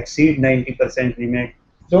who exceed 90% limit.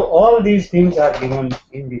 So all these things are given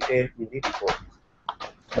in detail in the report,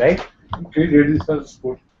 right? Okay, date is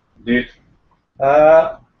the date.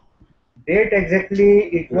 Uh, Date exactly,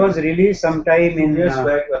 it was released sometime in Years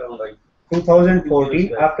back around like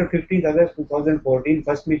 2014, after 15th August 2014.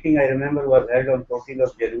 First meeting I remember was held on 14th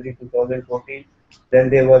of January 2014. Then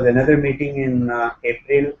there was another meeting in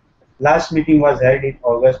April. Last meeting was held in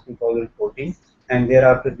August 2014, and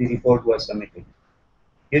thereafter the report was submitted.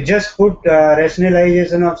 You just put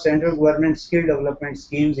rationalization of central government skill development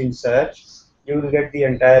schemes in search, you will get the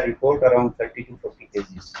entire report, around 30 to 40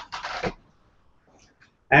 pages.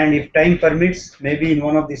 And if time permits, maybe in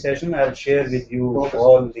one of the sessions, I'll share with you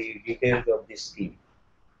all the details of this scheme.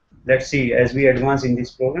 Let's see, as we advance in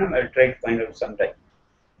this program, I'll try to find out some time.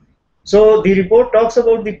 So the report talks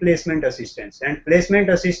about the placement assistance. And placement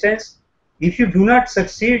assistance, if you do not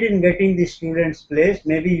succeed in getting the students placed,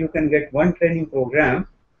 maybe you can get one training program,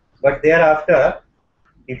 but thereafter,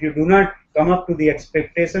 if you do not come up to the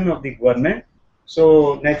expectation of the government,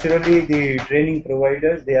 so naturally the training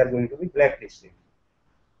providers, they are going to be blacklisted.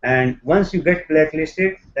 And once you get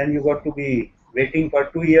blacklisted, then you got to be waiting for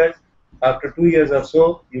 2 years. After 2 years or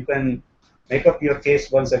so, you can make up your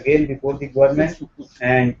case once again before the government.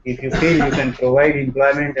 And if you feel you can provide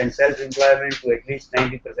employment and self-employment to at least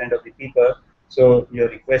 90% of the people, so your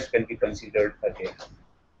request can be considered again.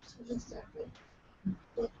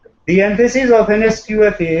 The emphasis of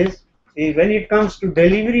NSQF is when it comes to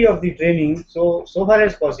delivery of the training, so far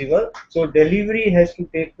as possible, so delivery has to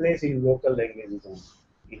take place in local languages only.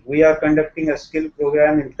 If we are conducting a skill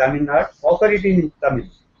program in Tamil Nadu, offer it in Tamil.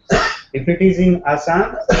 If it is in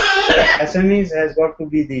Assam, Assamese has got to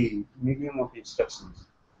be the medium of instructions.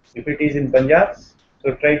 If it is in Punjab,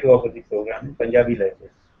 so try to offer the program in Punjabi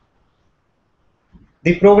language.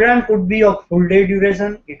 The program could be of full day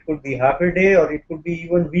duration, it could be half a day, or it could be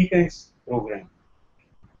even weekends program.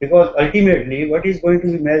 Because ultimately, what is going to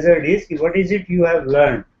be measured is what is it you have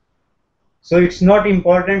learned. So it's not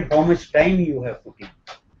important how much time you have put in.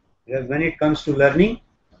 Because when it comes to learning,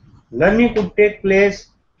 learning could take place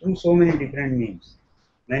through so many different means.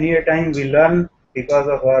 Many a time we learn because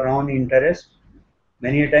of our own interest.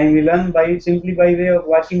 Many a time we learn simply by way of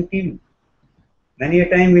watching TV. Many a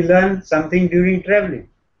time we learn something during traveling.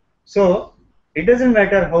 So it doesn't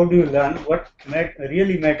matter how do you learn. What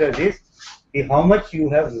really matters is how much you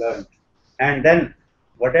have learned, and then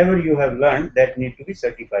whatever you have learned, that need to be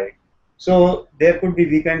certified. So there could be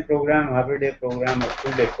weekend program, half a day program, or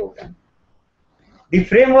full day program. The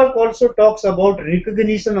framework also talks about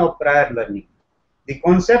recognition of prior learning. The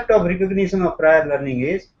concept of recognition of prior learning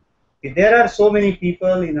is there are so many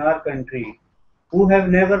people in our country who have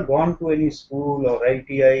never gone to any school or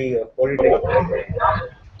ITI or polytechnic.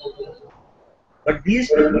 But these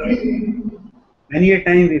people, many a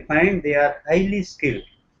time we find they are highly skilled.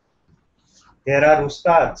 There are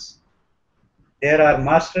ustads, there are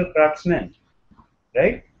master craftsmen,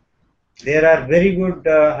 right? There are very good,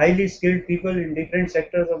 highly skilled people in different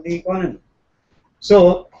sectors of the economy.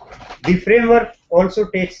 So the framework also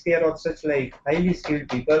takes care of such like highly skilled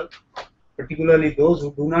people, particularly those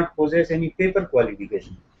who do not possess any paper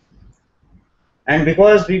qualification. And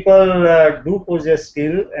because people do possess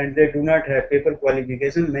skill and they do not have paper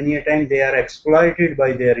qualification, many a time they are exploited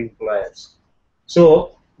by their employers.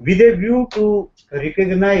 So with a view to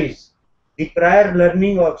recognize the prior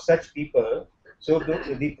learning of such people, so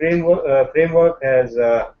the framework has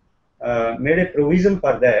made a provision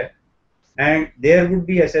for that, and there would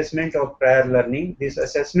be assessment of prior learning. This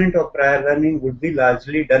assessment of prior learning would be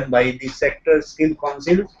largely done by the sector skill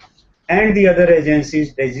councils and the other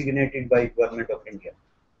agencies designated by Government of India.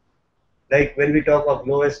 Like when we talk of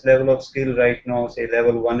lowest level of skill right now, say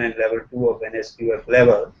level 1 and level 2 of NSQF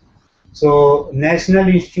level, so National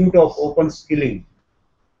Institute of Open Skilling,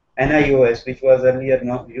 NIOS, which was earlier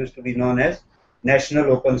used to be known as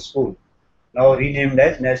National Open School, now renamed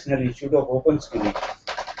as National Institute of Open Schooling.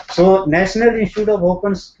 So National Institute of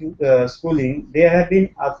Open Schooling, they have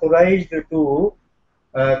been authorized to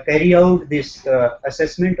carry out this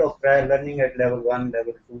assessment of prior learning at level 1,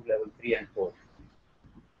 level 2, level 3 and 4.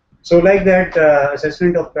 So like that,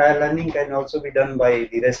 assessment of prior learning can also be done by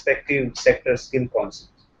the respective sector skill councils.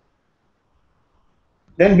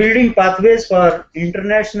 Then building pathways for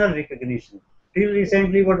international recognition. Till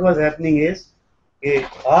recently what was happening is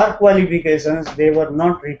our qualifications, they were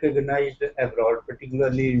not recognized abroad,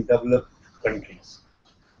 particularly in developed countries.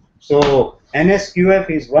 So NSQF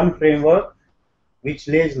is one framework which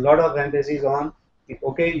lays a lot of emphasis on,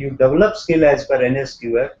 okay, you develop skill as per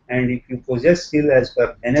NSQF, and if you possess skill as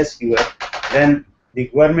per NSQF, then the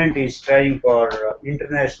government is trying for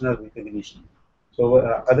international recognition. So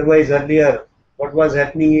otherwise earlier what was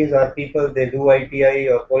happening is our people, they do ITI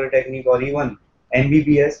or Polytechnic or even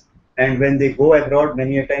MBBS, and when they go abroad,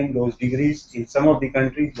 many a time those degrees, in some of the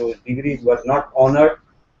countries, those degrees were not honored,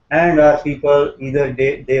 and our people either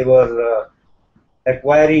they were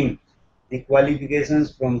acquiring the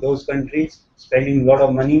qualifications from those countries, spending a lot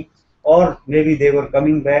of money, or maybe they were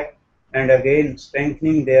coming back and again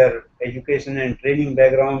strengthening their education and training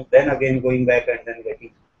background, then again going back and then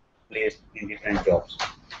getting placed in different jobs.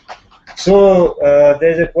 So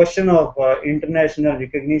there's a question of international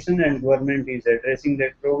recognition, and government is addressing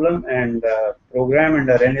that problem, and program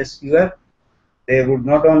under NSQF, they would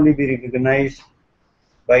not only be recognized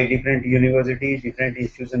by different universities, different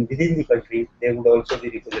institutions within the country, they would also be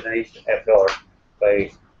recognized abroad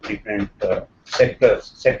by different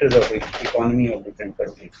sectors of economy of different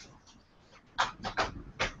countries.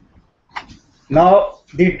 Now,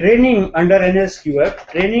 the training under NSQF,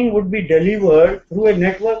 training would be delivered through a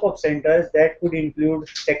network of centers that could include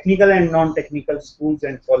technical and non-technical schools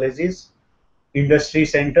and colleges, industry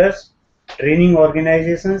centers, training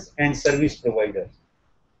organizations, and service providers.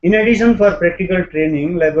 In addition, for practical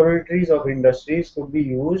training, laboratories of industries could be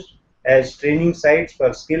used as training sites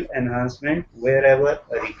for skill enhancement wherever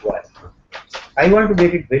required. I want to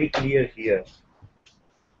make it very clear here.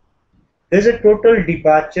 There's a total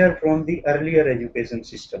departure from the earlier education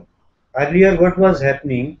system. Earlier, what was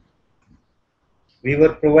happening? We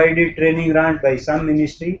were provided training grant by some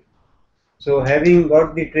ministry. So having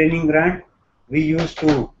got the training grant, we used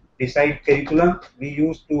to decide curriculum, we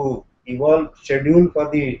used to evolve schedule for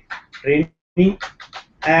the training,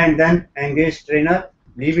 and then engage trainer,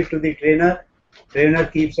 leave it to the trainer. Trainer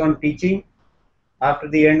keeps on teaching. After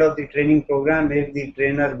the end of the training program, maybe the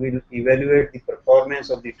trainer will evaluate the performance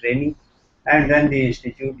of the training, and then the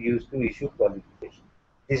institute used to issue qualification.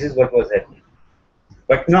 This is what was happening.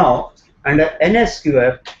 But now, under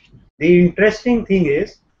NSQF, the interesting thing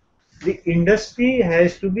is the industry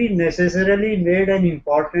has to be necessarily made an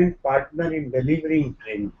important partner in delivering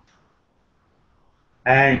training.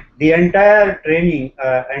 And the entire training,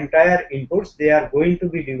 entire inputs, they are going to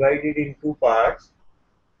be divided in two parts.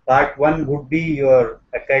 Part one would be your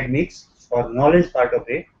academics or knowledge part of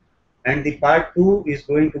it, and the part two is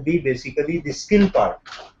going to be basically the skill part.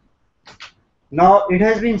 Now, it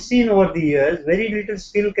has been seen over the years, very little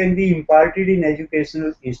skill can be imparted in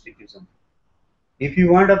educational institutions. If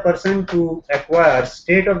you want a person to acquire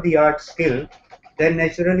state-of-the-art skill, then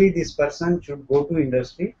naturally this person should go to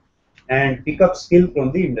industry and pick up skill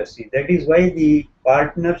from the industry. That is why the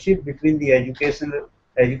partnership between the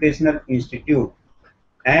educational institute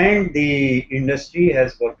and the industry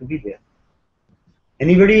has got to be there.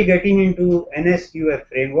 Anybody getting into NSQF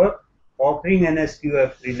framework, offering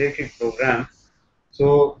NSQF related program,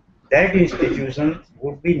 so that institution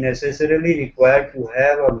would be necessarily required to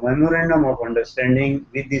have a memorandum of understanding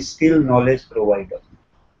with the skill knowledge provider.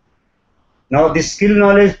 Now, this skill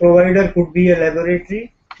knowledge provider could be a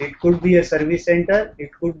laboratory, it could be a service center, it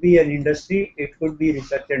could be an industry, it could be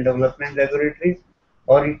research and development laboratories,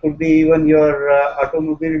 or it could be even your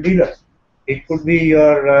automobile dealer. It could be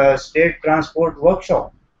your state transport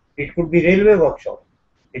workshop. It could be railway workshop.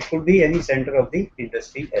 It could be any center of the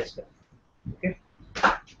industry as well. Okay.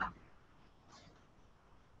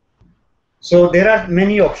 So there are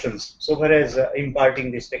many options so far as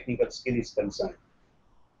imparting this technical skill is concerned.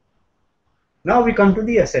 Now we come to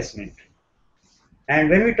the assessment. And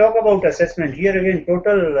when we talk about assessment, here again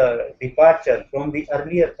total departure from the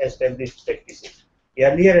earlier established practices. The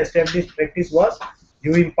earlier established practice was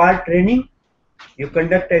you impart training, you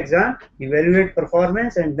conduct exam, evaluate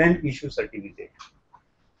performance, and then issue certificate.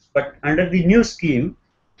 But under the new scheme,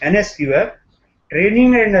 NSQF,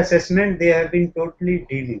 training and assessment, they have been totally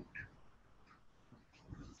delinked.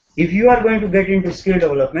 If you are going to get into skill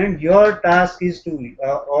development, your task is to,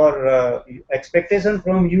 expectation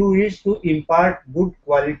from you is to impart good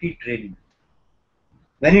quality training.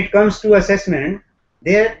 When it comes to assessment,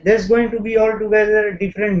 there's going to be altogether a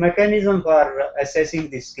different mechanism for assessing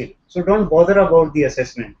the skill. So don't bother about the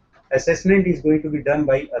assessment. Assessment is going to be done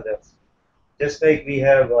by others. Just like we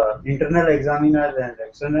have internal examiners and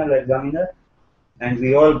external examiners, and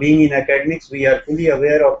we all being in academics, we are fully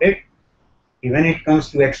aware of it. When it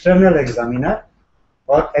comes to external examiner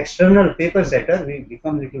or external paper setter, we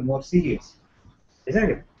become a little more serious, isn't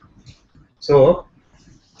it? So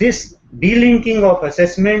this delinking of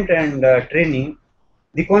assessment and training,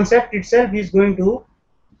 the concept itself is going to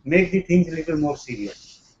make the things a little more serious.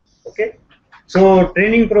 Okay, so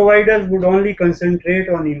training providers would only concentrate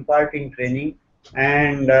on imparting training,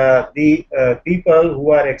 and the people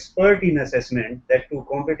who are expert in assessment, that too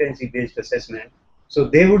competency based assessment, so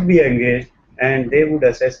they would be engaged and they would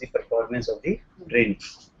assess the performance of the training.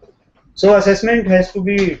 So assessment has to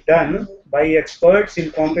be done by experts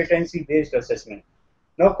in competency based assessment.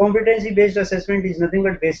 Now competency based assessment is nothing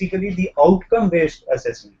but basically the outcome based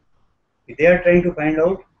assessment. They are trying to find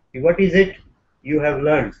out what is it you have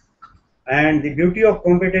learned. And the beauty of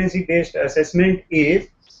competency based assessment is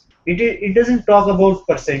it doesn't talk about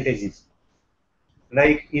percentages.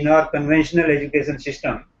 Like in our conventional education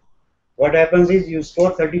system, what happens is you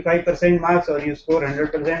score 35% marks or you score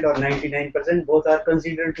 100% or 99%, both are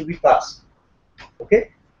considered to be passed.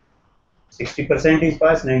 Okay, 60% is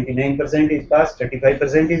passed, 99% is passed,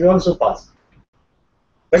 35% is also passed.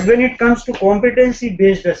 But when it comes to competency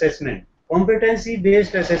based assessment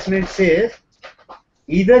says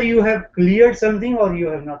either you have cleared something or you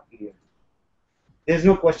have not cleared. There is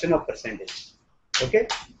no question of percentage. Okay,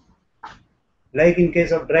 like in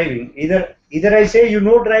case of driving, either I say you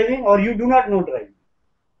know driving or you do not know driving.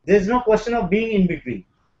 There is no question of being in between.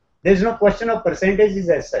 There is no question of percentages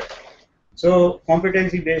as such. So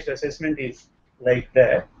competency based assessment is like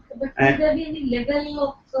that. But will there be any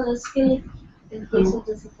level of skill in case of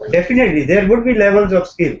this? Definitely, there would be levels of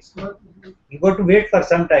skills. You got to wait for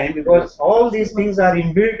some time because all these things are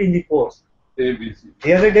inbuilt in the course. ABC.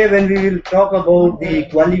 The other day when we will talk about the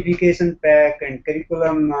qualification pack and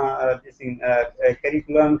curriculum,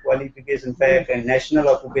 curriculum qualification pack and national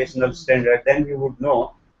occupational standard, then we would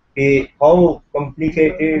know how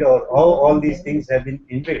complicated or how all these things have been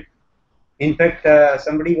inbuilt. In fact,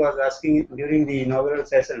 somebody was asking during the inaugural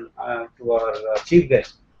session to our chief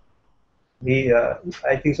guest.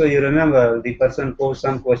 I think so. You remember the person posed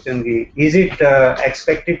some question. Is it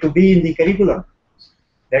expected to be in the curriculum?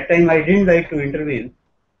 That time I didn't like to intervene,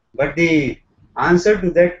 but the answer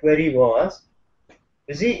to that query was: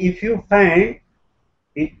 you see, if you find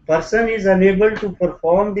the person is unable to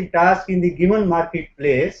perform the task in the given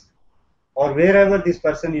marketplace or wherever this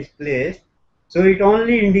person is placed, so it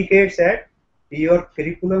only indicates that your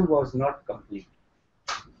curriculum was not complete.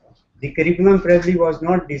 The curriculum probably was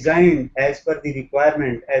not designed as per the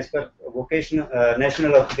requirement, as per vocational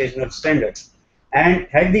national occupational standards. And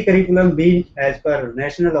had the curriculum been as per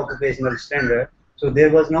national occupational standard, so there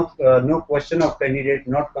was no question of candidate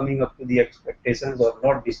not coming up to the expectations or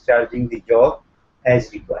not discharging the job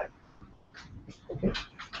as required. Okay.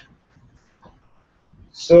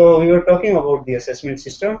 So we were talking about the assessment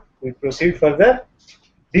system. We proceed further.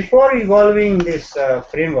 Before evolving this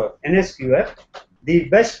framework, NSQF, the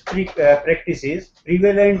best practices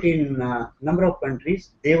prevalent in number of countries,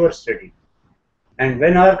 they were studied. And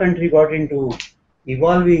when our country got into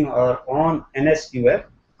evolving our own NSQF,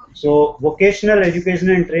 so vocational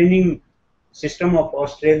education and training system of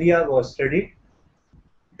Australia was studied.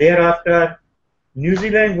 Thereafter, New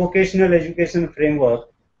Zealand vocational education framework,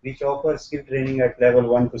 which offers skill training at level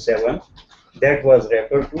 1 to 7, that was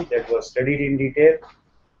referred to, that was studied in detail.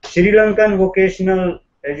 Sri Lankan vocational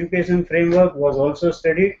education framework was also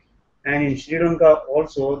studied, and in Sri Lanka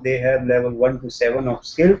also they have level 1 to 7 of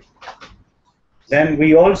skill. Then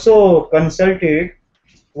we also consulted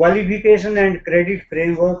qualification and credit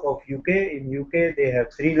framework of UK. In UK they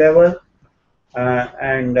have 3 levels,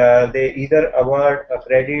 and they either award a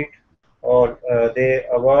credit or they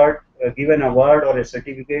award give an award or a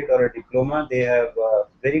certificate or a diploma. They have a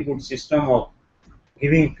very good system of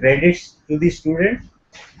giving credits to the student,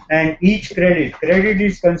 and each credit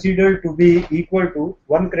is considered to be equal to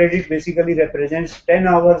 1 credit basically represents 10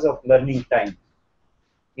 hours of learning time.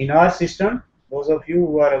 In our system, those of you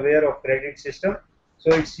who are aware of credit system,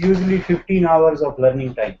 so it's usually 15 hours of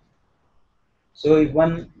learning time. So if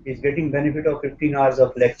one is getting benefit of 15 hours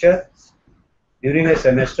of lecture during a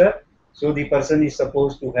semester, so the person is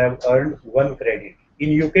supposed to have earned 1 credit.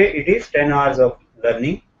 In UK, it is 10 hours of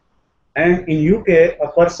learning. And in UK, a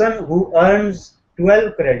person who earns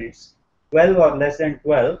 12 credits, 12 or less than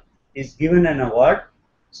 12, is given an award.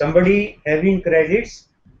 Somebody having credits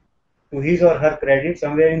to his or her credit,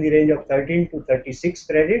 somewhere in the range of 13 to 36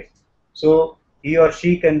 credits, so he or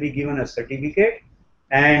she can be given a certificate.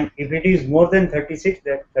 And if it is more than 36,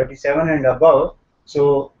 that 37 and above,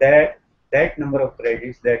 so that number of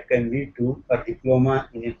credits that can lead to a diploma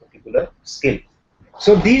in a particular skill.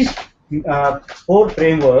 So these 4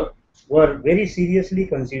 frameworks were very seriously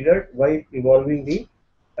considered while evolving the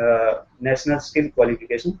National Skill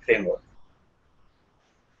Qualification Framework.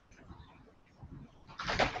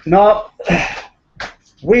 Now,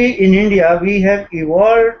 we in India, we have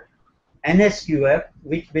evolved NSQF,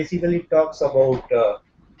 which basically talks about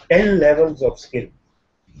 10 levels of skill,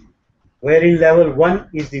 wherein level 1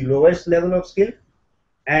 is the lowest level of skill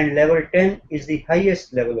and level 10 is the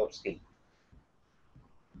highest level of skill.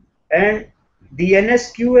 And the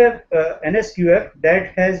NSQF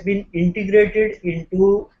that has been integrated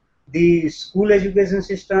into the school education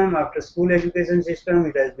system. After school education system,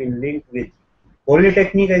 it has been linked with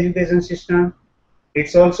polytechnic education system.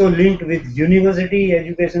 It's also linked with university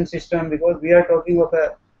education system, because we are talking of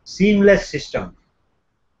a seamless system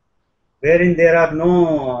wherein there are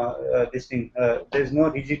no there is no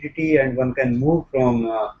rigidity, and one can move from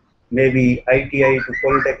maybe ITI to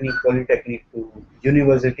polytechnic to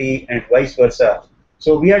university, and vice versa.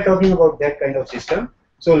 So we are talking about that kind of system.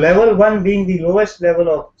 So level 1 being the lowest level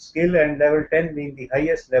of skill and level 10 being the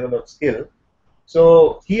highest level of skill.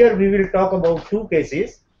 So here we will talk about two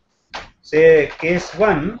cases. Say case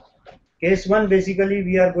 1. Case 1, basically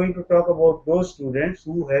we are going to talk about those students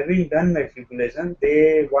who, having done matriculation,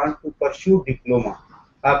 they want to pursue diploma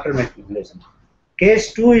after matriculation.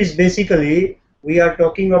 Case 2 is basically we are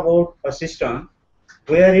talking about a system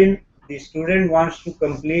wherein the student wants to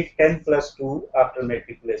complete 10 plus 2 after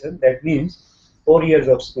matriculation. That means 4 years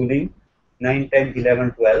of schooling, 9, 10,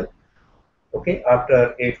 11, 12, okay,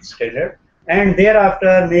 after 8th standard. And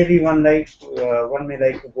thereafter, maybe one may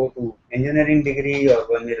like to go to engineering degree, or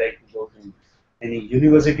one may like to go to any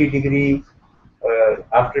university degree.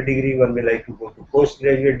 After degree, one may like to go to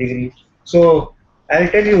postgraduate degree. So I'll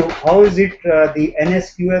tell you how is it the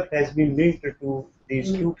NSQF has been linked to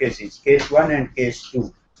these two cases, case 1 and case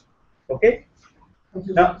 2. Okay.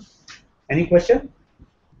 Now, any question?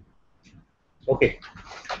 Okay.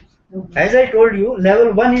 As I told you,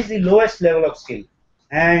 level 1 is the lowest level of skill,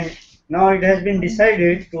 and now it has been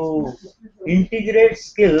decided to integrate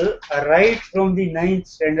skill right from the 9th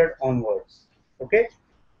standard onwards. Okay,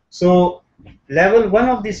 so level 1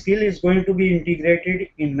 of the skill is going to be integrated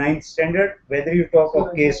in 9th standard, whether you talk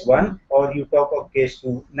of case 1 or you talk of case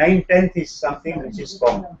 2. 9th, 10th is something which is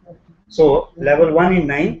common. So level 1 in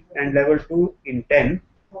 9th and level 2 in 10th,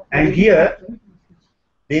 and here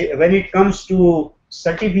when it comes to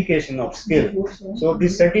certification of skill, so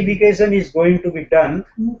this certification is going to be done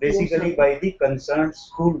basically by the concerned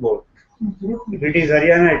school board. If it is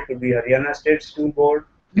Haryana, it could be Haryana State School Board.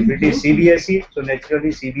 If it is CBSE, so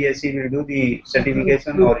naturally CBSE will do the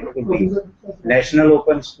certification, or it could be National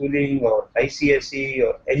Open Schooling or ICSE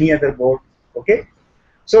or any other board. Okay,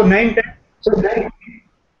 so 9, 10. So 9.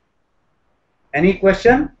 Any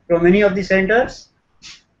question from any of the centers?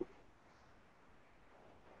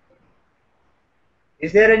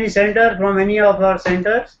 Is there any center from any of our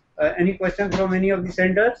centers? Any question from any of the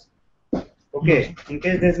centers? Okay, in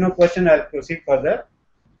case there is no question, I'll proceed further.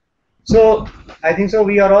 So I think so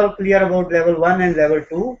we are all clear about level 1 and level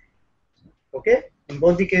 2. Okay, in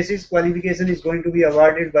both the cases, qualification is going to be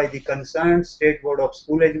awarded by the concerned State Board of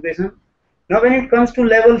School Education. Now when it comes to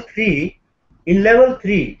level 3, in level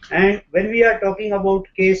 3, and when we are talking about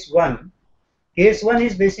case 1, case 1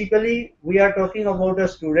 is basically we are talking about a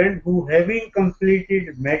student who, having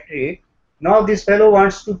completed matric, now this fellow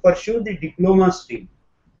wants to pursue the diploma stream.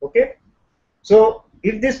 Okay, so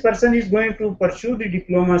if this person is going to pursue the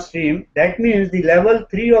diploma stream, that means the level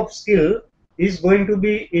 3 of skill is going to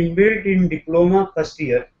be inbuilt in diploma first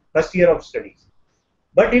year of studies.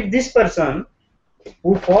 But if this person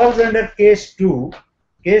who falls under case 2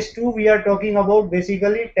 we are talking about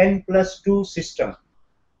basically 10 plus 2 system.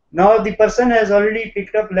 Now the person has already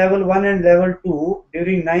picked up level 1 and level 2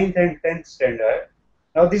 during 9th and 10th standard.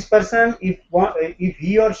 Now this person, if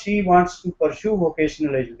he or she wants to pursue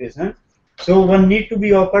vocational education, so one need to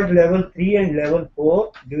be offered level 3 and level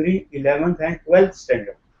 4 during 11th and 12th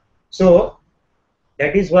standard. So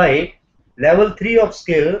that is why level 3 of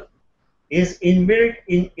skill is inbuilt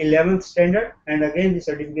in 11th standard, and again the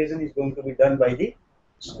certification is going to be done by the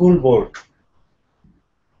school board.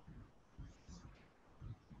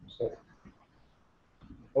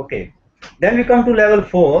 Okay, then we come to level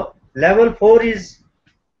 4. Level 4 is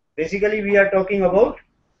basically we are talking about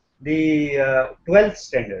the 12th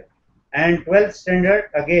standard, and 12th standard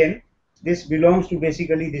again this belongs to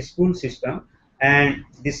basically the school system, and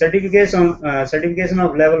the certification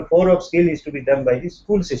of level 4 of skill is to be done by the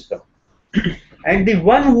school system. And the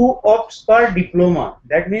one who opts for diploma,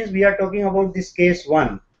 that means we are talking about this case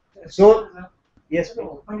 1. So yes,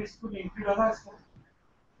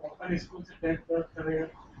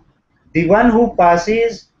 the one who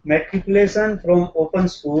passes matriculation from open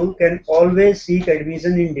school can always seek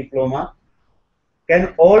admission in diploma,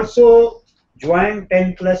 can also join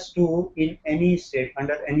 10+2 in any state,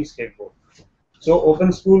 under any state board. So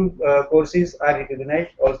open school courses are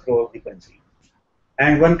recognized all throughout the country.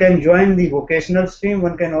 And one can join the vocational stream,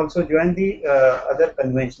 one can also join the other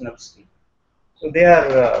conventional stream. So they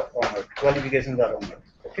are honored, qualifications are honored.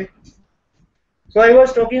 Okay. So I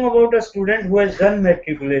was talking about a student who has done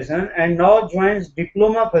matriculation and now joins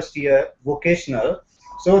diploma first year vocational.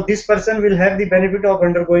 So this person will have the benefit of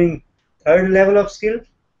undergoing third level of skill,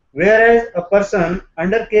 whereas a person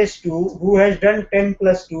under case 2 who has done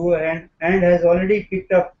 10+2 and has already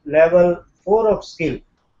picked up level 4 of skill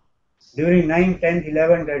during 9, 10,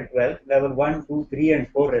 11 and 12, level 1, 2, 3 and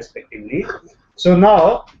 4 respectively. So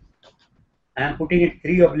now I am putting it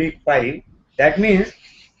 3/5. That means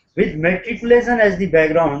with matriculation as the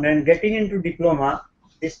background and getting into diploma,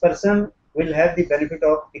 this person will have the benefit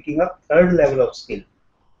of picking up third level of skill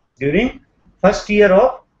during first year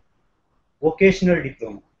of vocational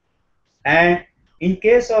diploma. And in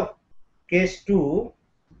case of case 2,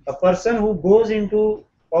 a person who goes into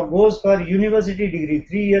or goes for university degree,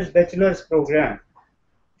 3 years bachelor's program,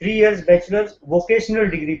 3 years bachelor's vocational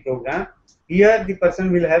degree program, here the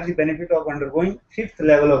person will have the benefit of undergoing 5th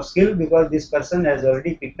level of skill because this person has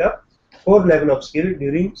already picked up 4 level of skill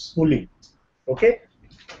during schooling. Okay.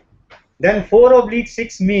 Then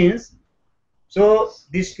 4/6 means, so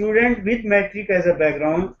the student with matric as a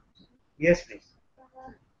background, yes please.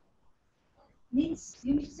 Means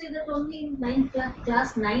you mean to say that only in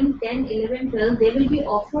class 9, 10, 11, 12 they will be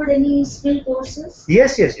offered any skill courses?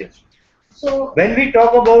 Yes. So when we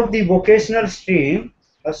talk about the vocational stream,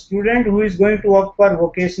 a student who is going to opt for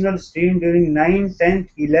vocational stream during 9, 10th,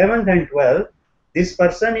 11th and 12th, this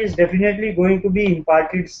person is definitely going to be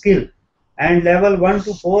imparted skill, and level 1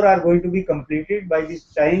 to 4 are going to be completed by this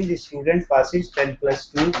time the student passes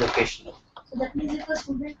 10+2 vocational. So that means if a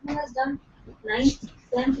student who has done 9th,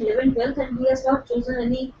 10th, 11th, 12th and he has not chosen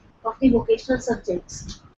any of the vocational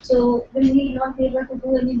subjects, so will he not be able to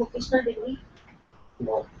do any vocational degree?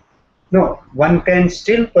 No, one can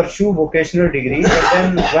still pursue vocational degree, but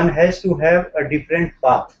then one has to have a different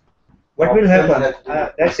path. What will happen?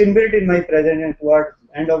 That's inbuilt in my present, and toward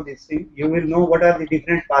end of this thing, you will know what are the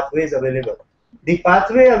different pathways available. The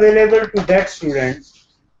pathway available to that student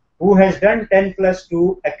who has done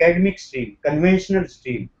 10+2 academic stream, conventional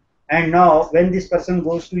stream, and now when this person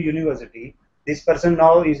goes to university, this person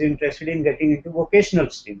now is interested in getting into vocational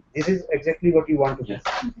stream. This is exactly what you want to do.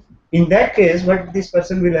 In that case, what this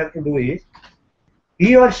person will have to do is,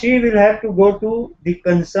 he or she will have to go to the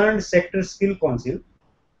concerned sector skill council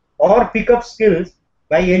or pick up skills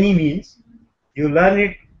by any means. You learn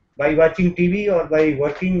it by watching TV or by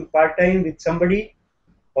working part-time with somebody,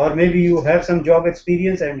 or maybe you have some job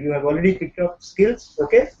experience and you have already picked up skills.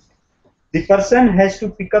 Okay, the person has to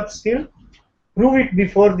pick up skill, prove it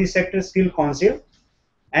before the sector skill council,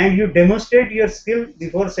 and you demonstrate your skill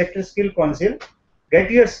before sector skill council, get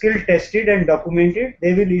your skill tested and documented.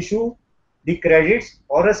 They will issue the credits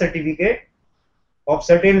or a certificate of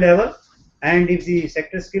certain level, and if the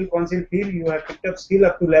sector skill council feel you have picked up skill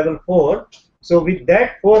up to level 4, so with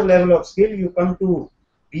that 4 level of skill you come to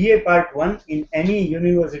BA Part 1 in any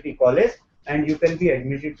university college and you can be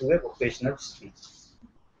admitted to a vocational stream.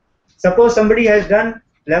 Suppose somebody has done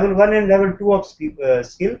level 1 and level 2 of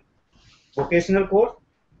skill vocational course,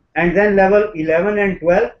 and then level 11 and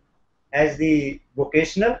 12 as the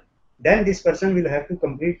vocational, then this person will have to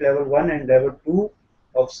complete level 1 and level 2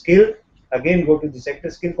 of skill, again go to the sector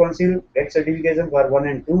skill council, get certification for 1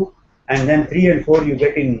 and 2, and then 3 and 4 you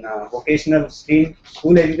get in vocational stream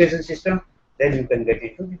school education system, then you can get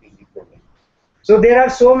into the degree program. So there are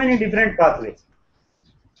so many different pathways.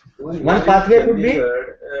 One pathway could be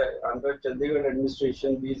under Chandigarh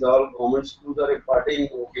administration, these all government schools are imparting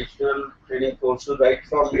vocational training courses right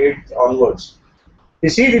from 8th onwards. You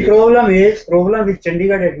see, the problem with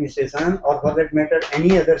Chandigarh administration, or for that matter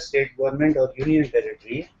any other state government or union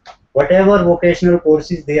territory, whatever vocational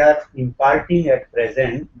courses they are imparting at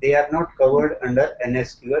present, they are not covered under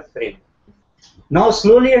NSQF framework. Now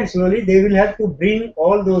slowly and slowly they will have to bring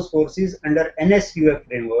all those courses under NSQF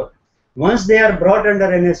framework. Once they are brought under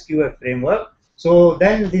NSQF framework, so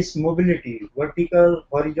then this mobility, vertical,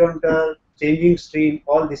 horizontal, changing stream,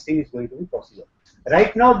 all this thing is going to be possible.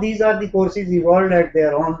 Right now, these are the courses evolved at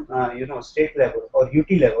their own, state level or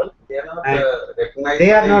UT level. They are not recognized.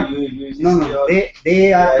 They are not. No.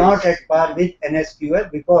 They are not at par with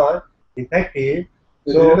NSQF because the fact is,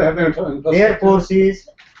 so their courses,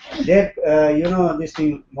 their this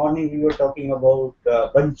thing. Morning we were talking about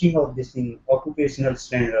bunching of this thing, occupational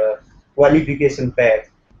standard, qualification path.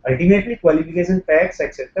 Ultimately, qualification packs,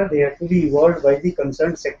 etc., they have to be evolved by the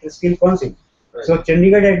concerned sector skill council. Right. So,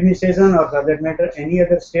 Chandigarh administration, or for that matter, any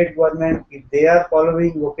other state government, if they are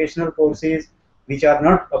following vocational courses which are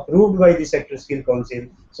not approved by the sector skill council,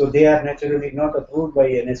 so they are naturally not approved by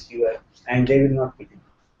NSQF, and they will not fit in.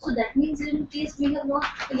 So that means in case we have not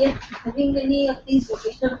yet having any of these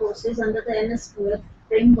vocational courses under the NSQF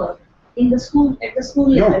framework in the school, at the school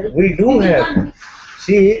No, level. we do have. can't-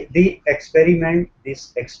 See, this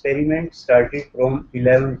experiment started from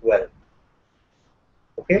 11, 12.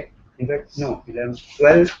 Okay? In fact, no, 11,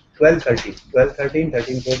 12, 12, 13. 12, 13,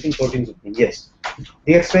 13, 14, 14, 15. Yes.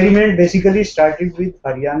 The experiment basically started with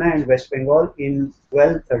Haryana and West Bengal in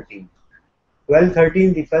 12, 13. 12,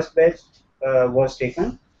 13, the first batch was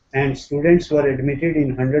taken, and students were admitted in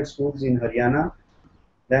 100 schools in Haryana,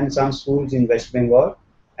 then some schools in West Bengal,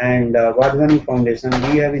 and Vadhvani Foundation,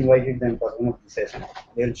 we have invited them for one of the sessions.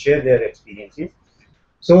 They'll share their experiences.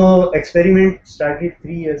 So experiment started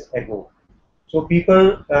 3 years ago. So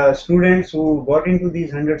people, students who got into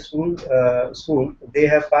these 100 school, they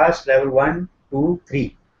have passed level 1, 2,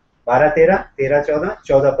 3. 12, 13, 13, 14,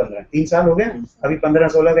 14, 15. 3 साल हो गए, अभी 15,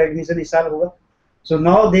 16 का admission इस साल होगा. So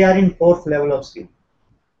now they are in 4th level of skill.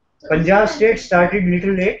 Punjab state started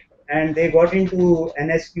little late, and they got into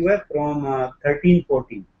NSQF from 13,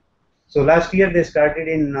 14. So last year they started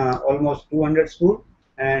in almost 200 schools,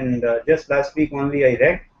 and just last week only I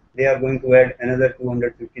read they are going to add another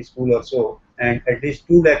 250 school or so, and at least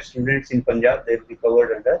 2 lakh students in Punjab, they will be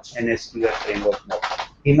covered under NSQF framework now.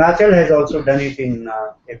 Himachal has also done it in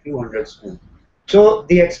a few hundred schools. So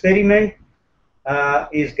the experiment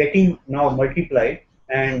is getting now multiplied,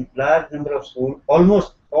 and large number of schools,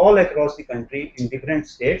 almost all across the country in different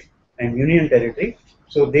states and union territory,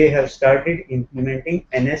 so they have started implementing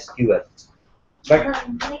NSQF. But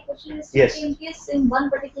my question is, yes. in case in one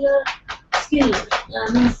particular skill,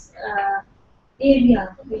 means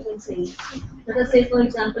area, we can say, let us say for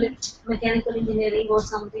example, it's mechanical engineering or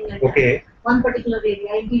something like Okay. that, one particular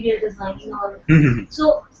area, interior design or,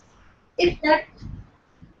 so if that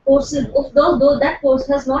course, though that course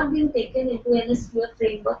has not been taken into NSQF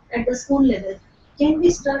framework at the school level, can we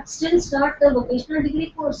still start the vocational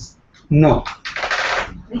degree course? No.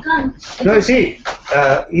 We can't. No, see,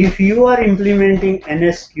 if you are implementing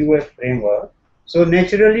NSQF framework, so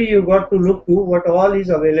naturally you got to look to what all is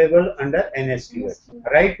available under NSQF.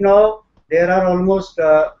 Right now, there are almost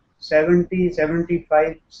 70,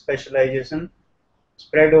 75 specialization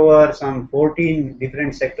spread over some 14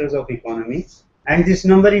 different sectors of economy, and this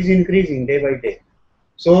number is increasing day by day.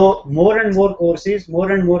 So more and more courses,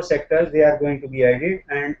 more and more sectors, they are going to be added,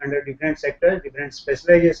 and under different sectors, different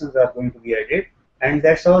specializations are going to be added, and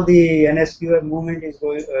that's how the NSQF movement is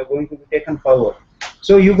going to be taken forward.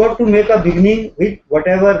 So you got to make a beginning with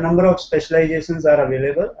whatever number of specializations are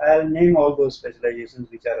available. I'll name all those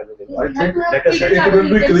specializations which are available. I think Let us it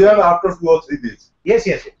will be clear after 2 or 3 days. Yes,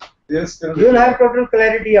 yes, yes. Yes, You will have total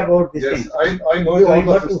clarity about this yes, thing. I know So I all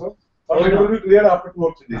got the to- system, but it will be clear after 2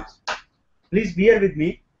 or 3 days. Please bear with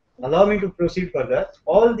me. Allow me to proceed further.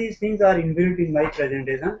 All these things are inbuilt in my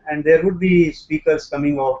presentation, and there would be speakers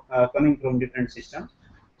coming from different systems.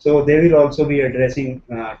 So they will also be addressing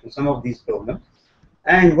to some of these problems.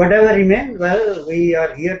 And whatever remains, well, we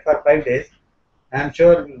are here for 5 days. I'm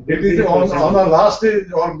sure. It is on the last day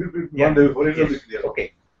or one Yeah. day before it will be Yes. clear.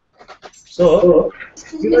 Okay. So,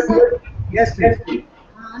 yes, please.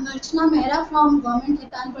 Narchana Mehra from Government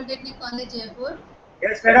Kitan Polytechnic College, Jaipur.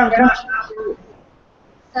 Yes, madam.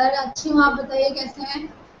 Sir, अच्छी हूँ, आप बताइए कैसे हैं?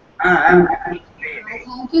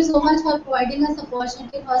 Thank you so much for providing us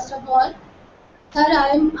opportunity. First of all, sir,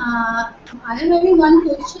 I am having one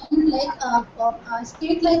question. Like a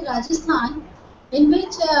state like Rajasthan, in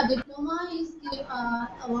which diploma is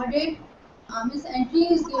awarded, means entry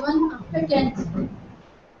is given after 10th.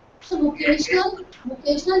 So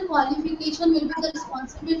vocational qualification will be the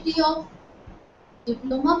responsibility of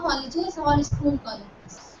diploma colleges or school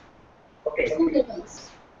colleges. Okay. School levels.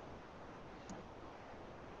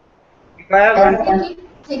 If I have one.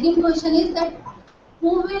 Second question is that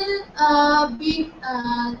who will be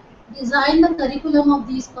design the curriculum of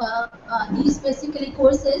these basically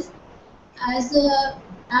courses, as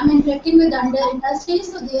I'm interacting with industry,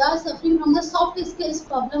 so they are suffering from the soft skills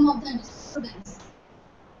problem of the students.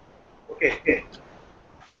 Okay.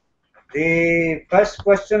 The first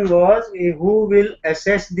question was who will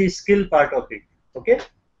assess the skill part of it. Okay.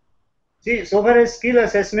 See, so far as skill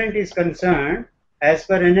assessment is concerned, as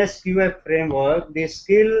per NSQF framework, the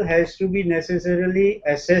skill has to be necessarily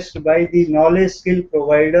assessed by the knowledge skill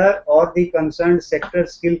provider or the concerned sector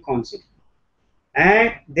skill council.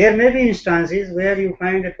 And there may be instances where you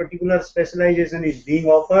find a particular specialization is being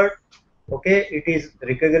offered. Okay, it is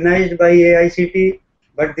recognized by AICT,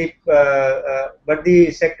 but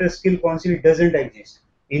the sector skill council doesn't exist.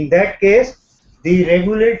 In that case, the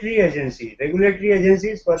regulatory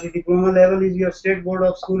agencies for the diploma level is your state board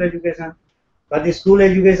of school education. For the school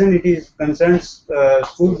education, it is concerns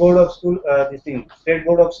school board of school this thing state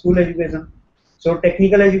board of school education. So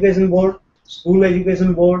technical education board, school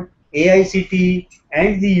education board, AICT,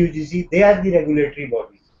 and the UGC, they are the regulatory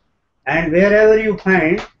bodies. And wherever you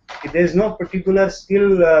find if there is no particular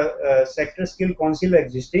skill sector skill council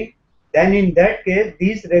existing, then in that case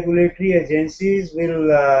these regulatory agencies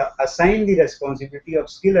will assign the responsibility of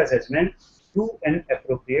skill assessment to an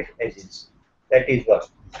appropriate agency. That is what.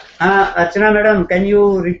 Archana madam, can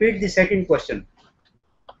you repeat the second question?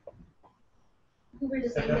 Who will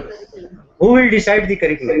decide the curriculum? Who will decide the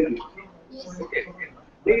curriculum?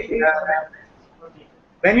 Yes, sir.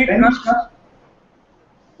 When it comes,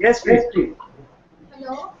 yes, please.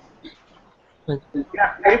 Hello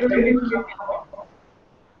Yeah, curriculum.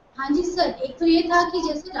 हाँ जी sir, एक तो ये था कि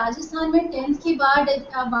जैसे राजस्थान में 10th के बाद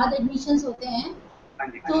एडमिशन्स होते हैं,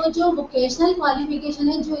 तो जो वोकेशनल क्वालिफिकेशन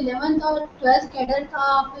है, जो 11th और 12th कैडर का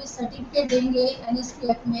आप सर्टिफिकेट देंगे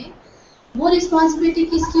NSQF में, वो रिस्पॉन्सिबिलिटी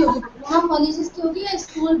किसकी होगी? डिप्लोमा कॉलेजेस की होगी या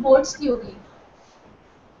स्कूल बोर्ड्स की होगी?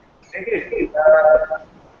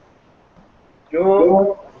 जो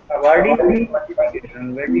awarding qualification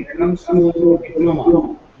when it comes to diploma.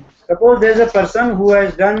 Suppose there is a person who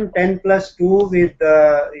has done 10+2 with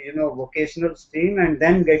vocational stream and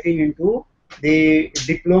then getting into the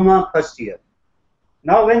diploma first year.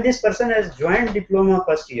 Now when this person has joined diploma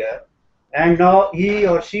first year and now he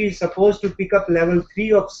or she is supposed to pick up level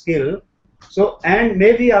 3 of skill, so and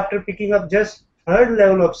maybe after picking up just third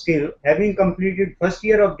level of skill, having completed first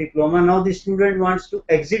year of diploma, now the student wants to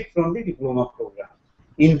exit from the diploma program.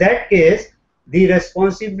 In that case, the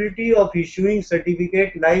responsibility of issuing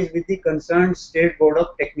certificate lies with the concerned State Board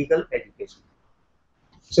of Technical Education.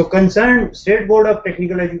 So concerned State Board of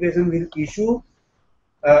Technical Education will issue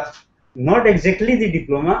not exactly the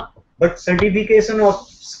diploma, but certification of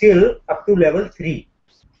skill up to level 3.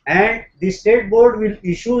 And the State Board will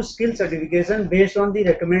issue skill certification based on the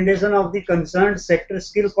recommendation of the concerned sector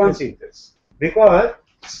skill council. Because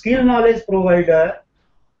skill knowledge provider,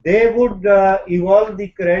 they would evolve the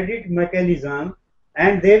credit mechanism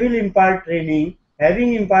and they will impart training.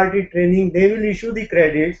 Having imparted training, they will issue the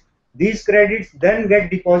credits. These credits then get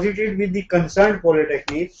deposited with the concerned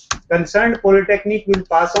polytechnic. Concerned polytechnic will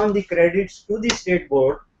pass on the credits to the state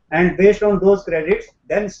board, and based on those credits,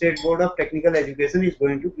 then State Board of Technical Education is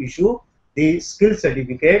going to issue the skill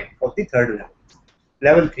certificate of the third level,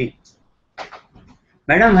 level 3.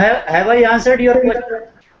 Madam, have I answered your question?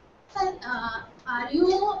 Sir, are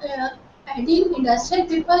you adding industrial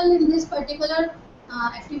people in this particular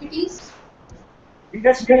activities?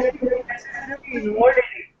 Industry is necessarily involved in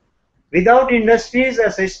it. Without industry's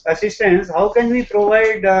assistance, how can we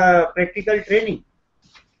provide practical training?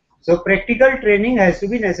 So practical training has to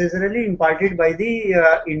be necessarily imparted by the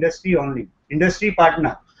industry only, industry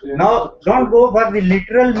partner. Now, don't go for the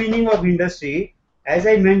literal meaning of industry. As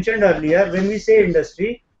I mentioned earlier, when we say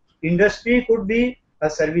industry, industry could be a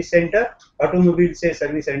service center, automobile say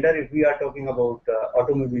service center if we are talking about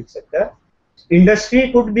automobile sector.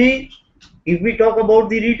 Industry could be, if we talk about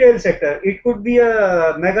the retail sector, it could be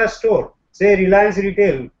a mega store, say Reliance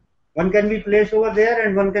Retail. One can be placed over there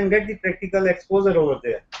and one can get the practical exposure over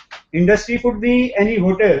there. Industry could be any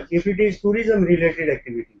hotel if it is tourism related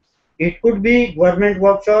activity. It could be government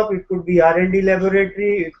workshop, it could be R&D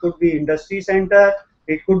laboratory, it could be industry center,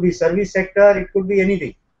 it could be service sector, it could be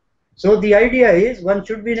anything. So the idea is one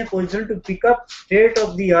should be in a position to pick up state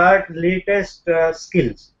of the art latest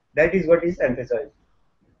skills. That is what is emphasized.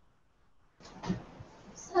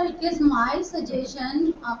 Sir, it is my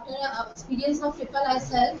suggestion after experience of triple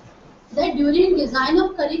ISL that during design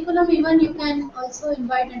of curriculum even you can also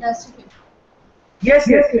invite industry people. Yes.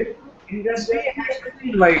 Industry has to be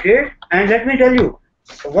invited, and let me tell you,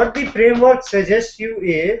 what the framework suggests you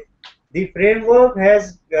is, the framework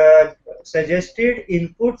has suggested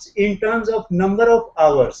inputs in terms of number of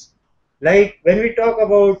hours. Like when we talk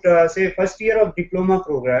about say first year of diploma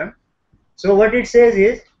program, so what it says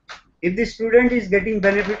is, if the student is getting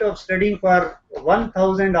benefit of studying for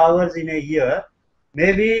 1000 hours in a year,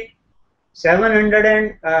 maybe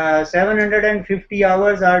 750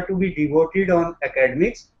 hours are to be devoted on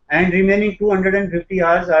academics, and remaining 250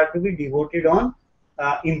 hours are to be devoted on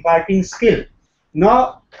imparting skill.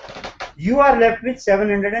 Now you are left with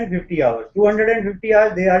 750 hours. 250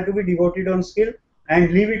 hours they are to be devoted on skill,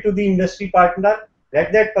 and leave it to the industry partner.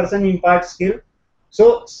 Let that person impart skill.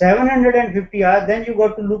 So 750 hours, then you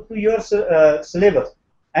got to look to your syllabus,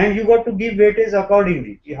 and you got to give weightage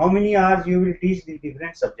accordingly. How many hours you will teach the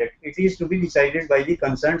different subject. It is to be decided by the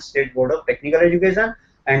concerned State Board of Technical Education,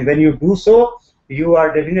 and when you do so, you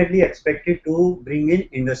are definitely expected to bring in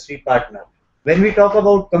industry partner. When we talk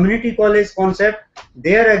about community college concept,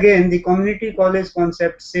 there again the community college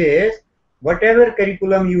concept says whatever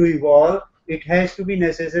curriculum you evolve, it has to be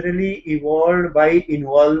necessarily evolved by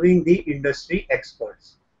involving the industry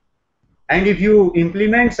experts. And if you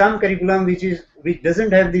implement some curriculum which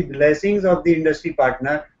doesn't have the blessings of the industry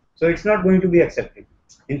partner, so it's not going to be accepted.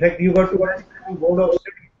 In fact, you got to go to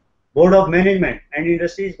board of management, and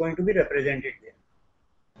industry is going to be represented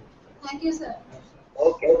there. Thank you, sir.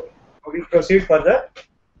 Okay, we proceed further.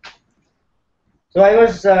 So I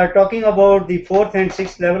was talking about the 4th and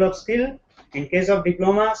 6th level of skill. In case of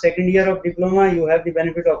diploma, second year of diploma, you have the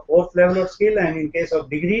benefit of 4th level of skill, and in case of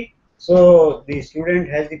degree, so the student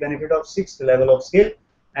has the benefit of 6th level of skill.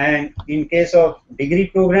 And in case of degree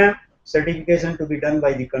program, certification to be done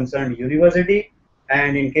by the concerned university,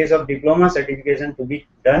 and in case of diploma, certification to be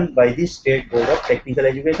done by the State Board of Technical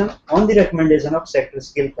Education on the recommendation of Sector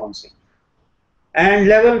Skill Council. And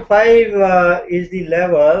level 5 is the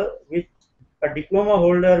level which a diploma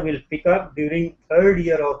holder will pick up during 3rd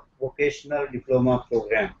year of vocational diploma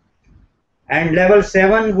program. And level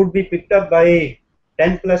 7 would be picked up by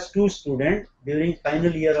 10+2 student during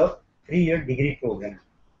final year of 3-year degree program.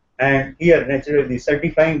 And here naturally the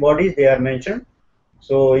certifying bodies, they are mentioned.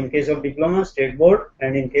 So in case of diploma, State Board,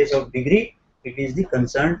 and in case of degree, it is the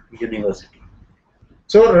concerned university.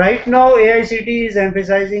 So right now AICT is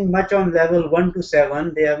emphasizing much on level 1 to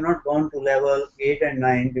 7. They have not gone to level 8 and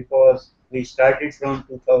 9 because we started from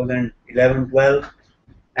 2011-12,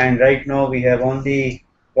 and right now we have only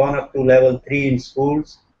gone up to level 3 in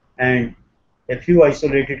schools, and a few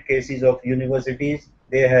isolated cases of universities,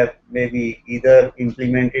 they have maybe either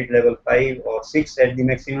implemented level 5 or 6 at the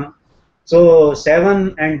maximum. So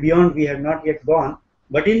 7 and beyond we have not yet gone,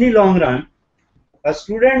 but in the long run, a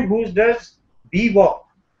student who does BVoc,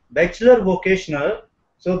 Bachelor Vocational,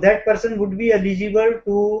 so that person would be eligible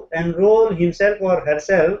to enroll himself or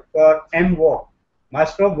herself for MVoc,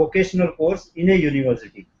 Master of Vocational course in a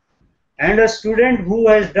university. And a student who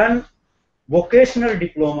has done vocational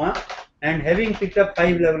diploma and having picked up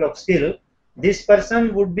 5 level of skill, this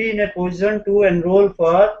person would be in a position to enroll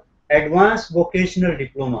for advanced vocational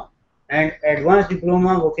diploma. And advanced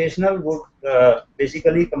diploma vocational would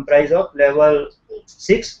basically comprise of level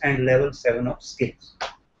 6 and level 7 of skills.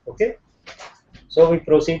 Okay, so we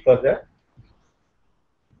proceed further.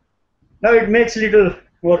 Now it makes little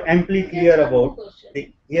more amply clear about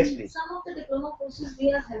the, yes please. Some of the diploma courses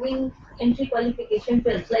we are having entry qualification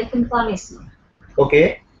tests, like in pharmacy.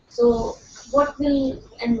 Okay. So what will,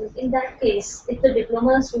 and in that case, if the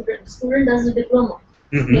diploma student does the diploma,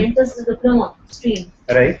 he enters the diploma stream.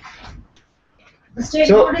 Right.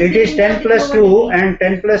 So it is 10+2, and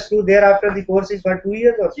 10+2 thereafter the course is for 2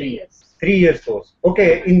 years or 3 years? 3 years course.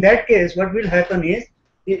 Okay, in that case what will happen is,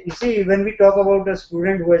 you see, when we talk about a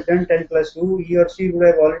student who has done 10+2, he or she would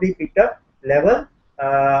have already picked up level,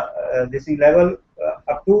 this is level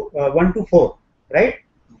up to 1 to 4, right?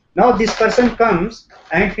 Now this person comes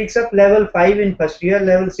and picks up level 5 in first year,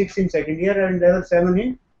 level 6 in second year, and level 7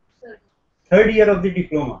 in third year of the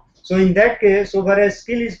diploma. So in that case, so far as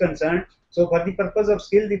skill is concerned, so for the purpose of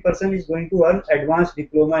skill, the person is going to earn advanced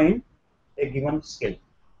diploma in a given skill.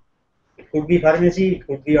 It could be pharmacy, it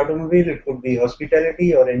could be automobile, it could be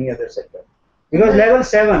hospitality or any other sector. Because level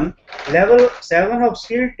 7 of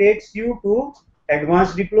skill takes you to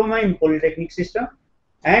advanced diploma in polytechnic system,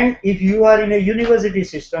 and if you are in a university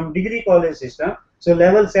system, degree college system, so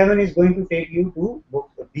level 7 is going to take you to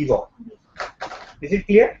BVoc. Is it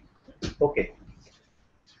clear? Okay.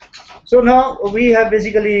 So now we have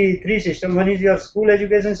basically 3 systems. One is your school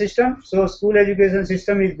education system. So school education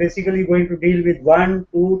system is basically going to deal with 1,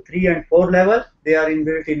 2, 3 and 4 level. They are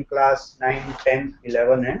inbuilt in class 9, 10,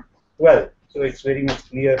 11 and 12. So it's very much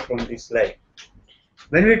clear from this slide.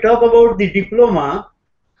 When we talk about the diploma,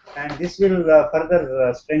 and this will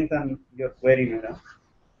further strengthen your query, madam.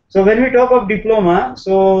 So when we talk of diploma,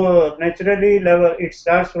 so naturally it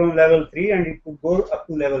starts from level 3 and it could go up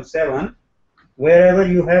to level 7. Wherever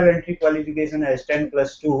you have entry qualification as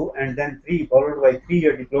 10+2 and then 3 followed by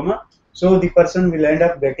 3-year diploma, so the person will end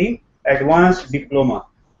up getting advanced diploma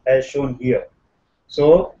as shown here.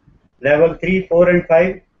 So level 3, 4 and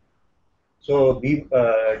 5, so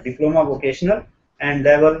diploma vocational, and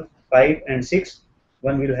level 5 and 6,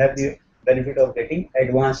 one will have the benefit of getting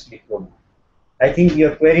advanced diploma. I think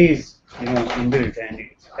your query is inbuilt and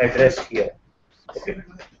it's addressed here. Okay.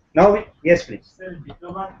 Now, yes, please. Sir,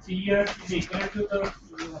 diploma 3 years is equal to the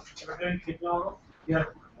present diploma we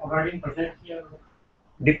are awarding present year.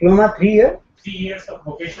 Diploma 3 year? 3 years of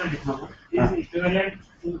vocational diploma is equivalent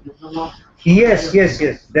to diploma. Yes, yes,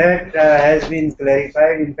 yes. That has been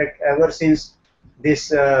clarified. In fact, ever since this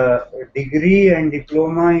degree and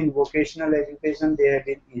diploma in vocational education, they have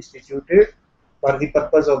been instituted for the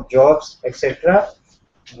purpose of jobs, etc.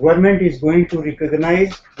 Government is going to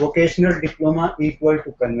recognize vocational diploma equal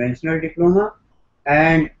to conventional diploma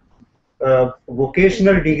and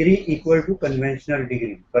vocational degree equal to conventional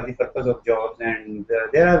degree for the purpose of jobs, and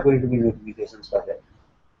there are going to be notifications for that.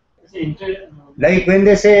 Like when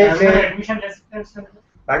they say admission ले सकते हैं sir?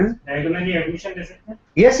 pardon? Diagonally admission ले सकते हैं?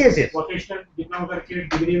 Yes, yes, yes. Vocational diploma करके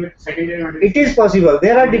degree में second year में. It is possible.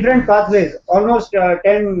 There are different pathways. Almost 10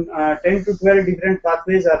 to 12 different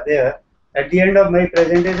pathways are there. At the end of my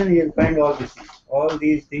presentation, you will find all these things. All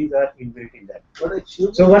these things are inbuilt in that.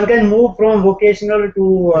 So one can move from vocational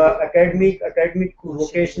to academic to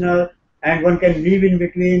vocational, and one can live in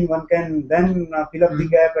between. One can then fill up the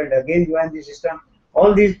gap and again join the system.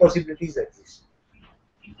 All these possibilities exist.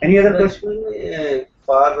 Any other question?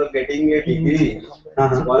 For getting a degree,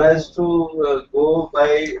 one has to go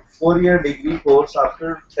by 4-year degree course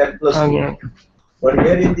after 10 plus 2. But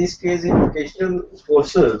here in this case, in vocational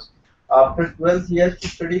courses, after 12th he has to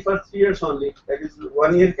study for 3 years only. That is,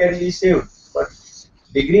 1 year can be saved. But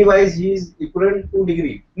degree wise, he is equivalent to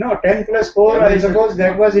degree. No, 10 plus 4, I suppose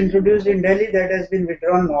that was introduced in Delhi, that has been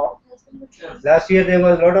withdrawn now. Last year there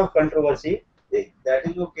was a lot of controversy. That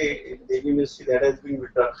is okay. In Delhi University, that has been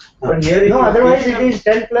withdrawn. But here, no, otherwise it is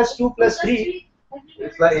 10 plus 2 plus 3.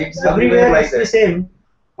 It's like everywhere like it's the same.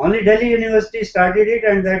 Only Delhi University started it,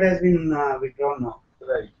 and that has been withdrawn now.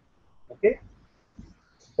 Right. Okay.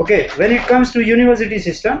 Okay. When it comes to university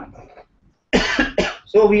system,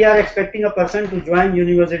 so we are expecting a person to join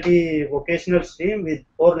university vocational stream with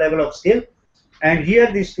 4 level of skill, and here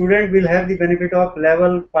the student will have the benefit of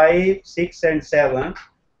level 5, 6, and 7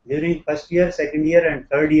 during first year, second year, and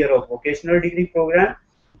third year of vocational degree program.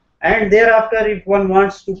 And thereafter, if one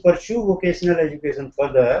wants to pursue vocational education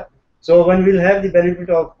further, so one will have the benefit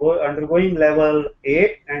of undergoing level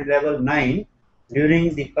 8 and level 9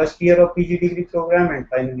 during the first year of PG degree program and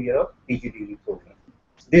final year of PG degree program.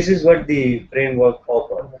 This is what the framework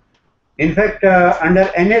offers. In fact, under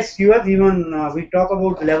NSQF, even we talk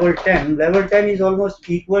about level 10. Level 10 is almost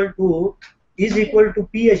equal to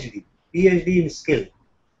PhD in skill.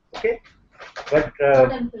 Okay, but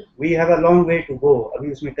we have a long way to go.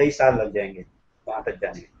 अभी उसमें कई साल लग जाएंगे वहाँ तक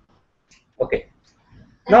जाने. Okay.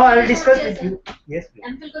 Now I will discuss with you. Yes, please.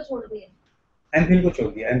 MPhil को छोड़ दिया. MPhil को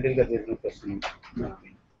छोड़ दिया. MPhil का there is no question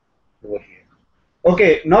over here.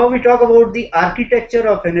 Okay. Now we talk about the architecture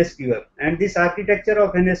of NSQF, and this architecture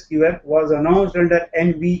of NSQF was announced under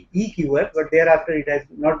NVEQF, but thereafter it has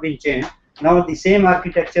not been changed. Now the same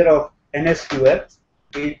architecture of NSQF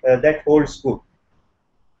that holds good.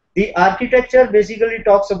 The architecture basically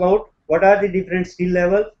talks about what are the different skill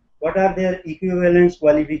levels, what are their equivalence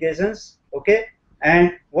qualifications, okay,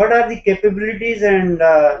 and what are the capabilities and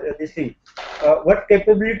what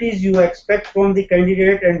capabilities you expect from the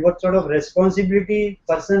candidate, and what sort of responsibility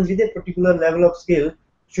person with a particular level of skill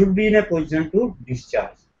should be in a position to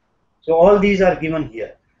discharge. So all these are given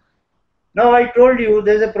here. Now I told you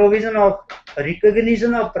there is a provision of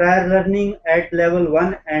recognition of prior learning at level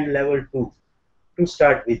 1 and level 2. To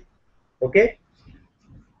start with, okay,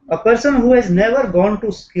 a person who has never gone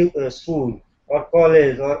to school or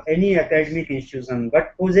college or any academic institution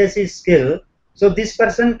but possesses skill, so this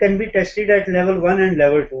person can be tested at level 1 and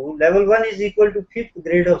level 2. Level 1 is equal to 5th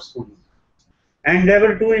grade of schooling, and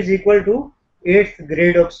level 2 is equal to 8th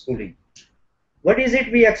grade of schooling. What is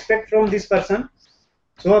it we expect from this person?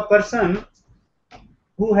 So a person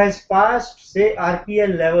who has passed, say,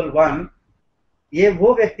 RPL level 1, ये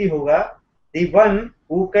वो व्यक्ति होगा, the one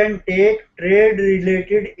who can take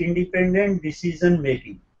trade-related independent decision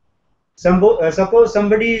making. Suppose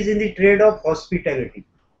somebody is in the trade of hospitality,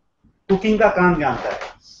 cooking का काम जानता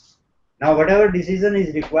है. Now, whatever decision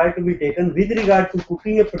is required to be taken with regard to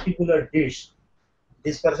cooking a particular dish,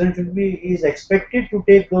 this person is expected to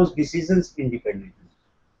take those decisions independently.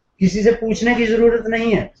 किसी से पूछने की जरूरत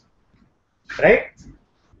नहीं है, right?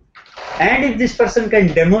 And if this person can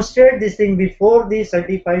demonstrate this thing before the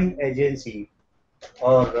certifying agency,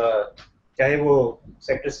 or चाहे वो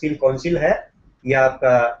sector skill council है या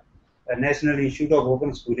आपका National Institute of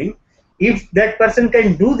Open Schooling, if that person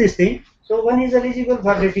can do this thing, so one is eligible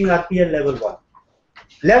for getting RPL level 1.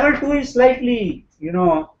 Level 2 is slightly,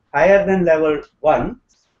 higher than level 1.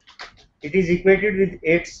 It is equated with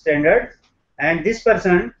 8th standard, and this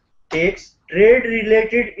person takes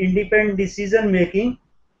trade-related independent decision making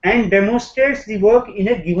and demonstrates the work in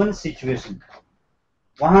a given situation.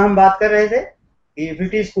 वहाँ हम बात कर रहे थे if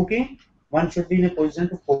it is cooking, one should be in a position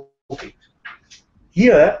to cook it.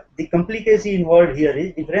 Here, the complication involved here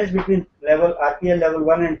is difference between level RPL level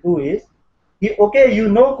 1 and 2 is, okay, you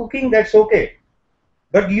know cooking, that's okay,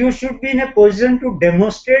 but you should be in a position to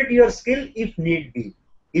demonstrate your skill if need be.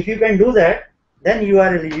 If you can do that, then you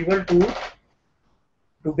are eligible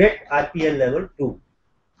to get RPL level 2.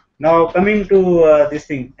 Now coming to this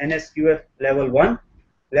thing, NSQF level 1.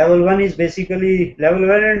 Level 1 is basically, level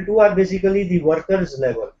 1 and 2 are basically the workers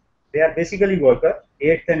level. They are basically worker.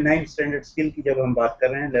 8th and 9th standard skill की जब हम बात कर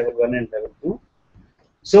रहे हैं, level 1 and level 2.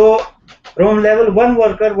 So from level 1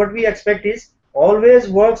 worker, what we expect is always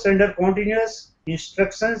works under continuous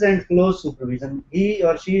instructions and close supervision. He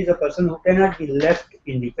or she is a person who cannot be left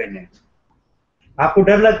independent. आपको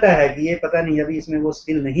डर लगता है कि ये पता नहीं अभी इसमें वो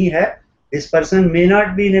skill नहीं है. This person may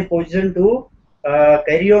not be in a position to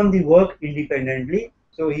carry on the work independently.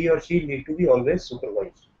 So he or she need to be always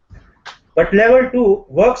supervised. But level 2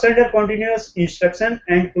 works under continuous instruction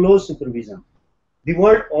and close supervision. The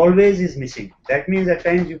word always is missing. That means at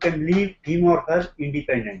times you can leave him or her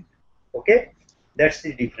independent. Okay, that's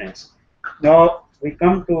the difference. Now we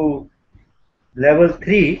come to level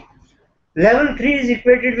 3. Level 3 is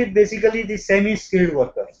equated with basically the semi-skilled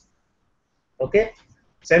worker. Okay,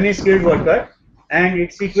 semi-skilled worker, and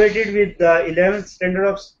it's equated with the 11th standard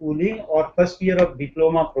of schooling or first year of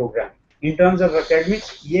diploma program. In terms of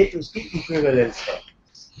academics, ये उसकी equivalence है.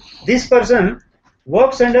 This person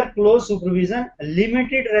works under close supervision,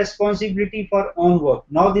 limited responsibility for own work.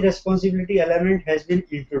 Now the responsibility element has been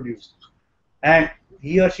introduced, and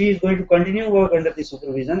he or she is going to continue work under the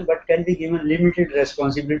supervision, but can be given limited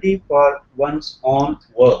responsibility for one's own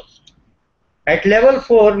work. At level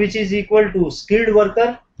 4, which is equal to skilled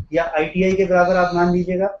worker, या ITI के बराबर आप मान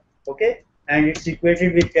लीजिएगा, okay, and it's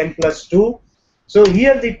equated with 10+2. So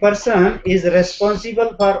here the person is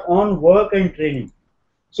responsible for own work and training.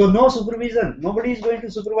 So no supervision, nobody is going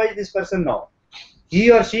to supervise this person now.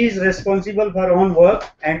 He or she is responsible for own work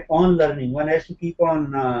and own learning. One has to keep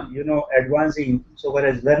on, advancing so far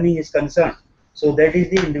as learning is concerned. So that is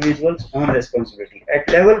the individual's own responsibility. At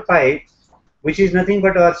level 5, which is nothing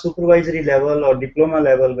but our supervisory level or diploma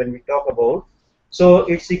level when we talk about, so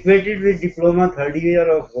it's equated with diploma 3rd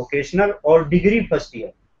year of vocational or degree 1st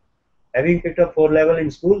year. Having picked up 4 level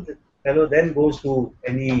in school, the fellow then goes to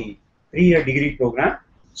any 3-year degree program.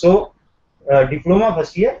 So diploma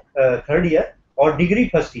 1st year, 3rd year or degree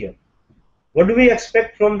 1st year. What do we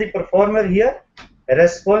expect from the performer here?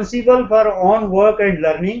 Responsible for own work and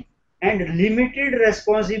learning and limited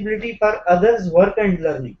responsibility for others' work and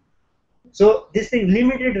learning. So this thing,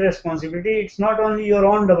 limited responsibility, it's not only your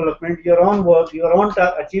own development, your own work, your own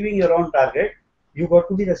achieving your own target, you got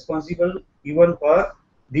to be responsible even for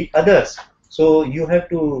the others. So you have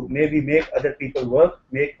to maybe make other people work,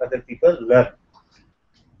 make other people learn.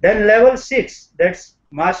 Then level 6, that's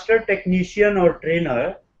master technician or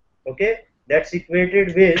trainer, okay, that's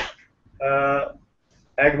equated with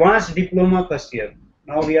advanced diploma 1st year.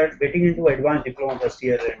 Now we are getting into advanced diploma 1st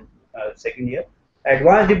year and 2nd year.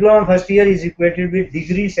 Advanced diploma 1st year is equated with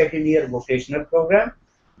degree 2nd year vocational program,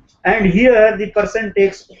 and here the person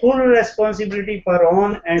takes full responsibility for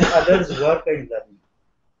own and others' work and learning.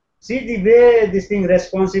 See the way this thing,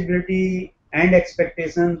 responsibility and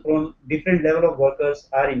expectation from different level of workers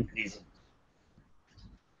are increasing.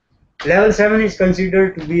 Level 7 is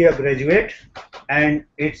considered to be a graduate, and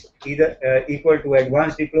it's either equal to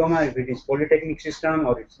advanced diploma if it is polytechnic system,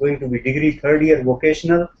 or it's going to be degree 3rd year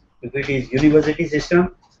vocational if it is university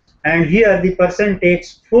system. And here the person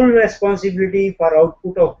takes full responsibility for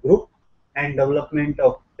output of group and development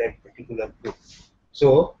of that particular group.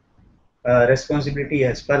 So responsibility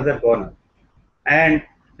has further gone up. And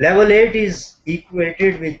level 8 is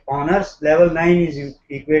equated with honors, level 9 is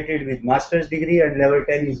equated with master's degree, and level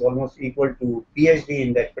 10 is almost equal to PhD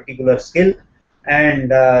in that particular skill.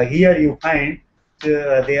 And here you find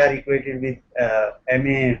they are equated with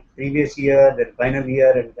MA previous year, then final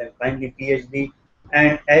year, and then finally PhD.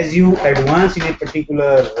 And as you advance in a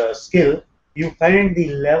particular skill, you find the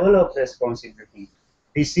level of responsibility,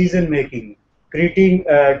 decision making,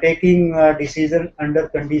 taking decision under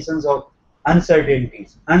conditions of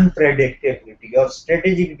uncertainties, unpredictability, or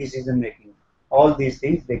strategic decision making. All these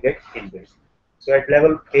things they get inbuilt. So at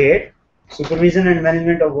level 8, supervision and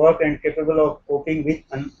management of work and capable of coping with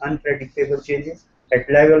unpredictable changes. At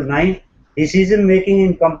level 9, decision making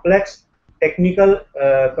in complex technical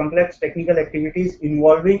activities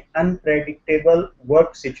involving unpredictable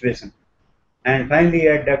work situation. And finally,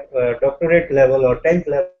 at doctorate level or 10th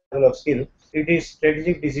level, level of skill, it is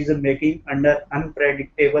strategic decision making under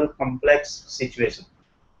unpredictable complex situation.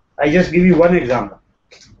 I just give you one example.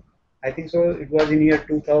 I think so it was in year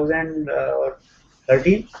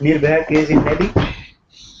 2013, Nirbhaya case in Delhi.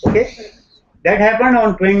 Okay, that happened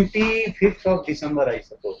on 25th of December, I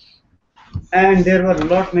suppose. And there were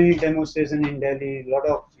lot many demonstrations in Delhi, lot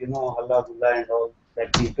of halla gulla and all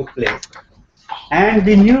that took place. And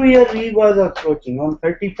the New Year Eve was approaching. On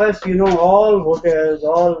 31st, all hotels,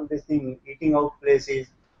 all this thing, eating out places,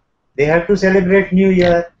 they have to celebrate New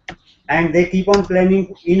Year, and they keep on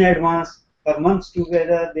planning in advance. For months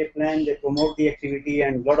together, they plan, they promote the activity,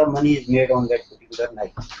 and a lot of money is made on that particular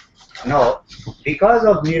night. Now, because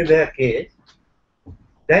of Nirbhaya case,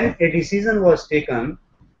 then a decision was taken.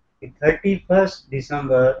 The 31st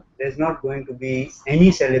December, there's not going to be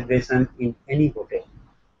any celebration in any hotel.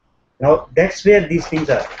 Now, that's where these things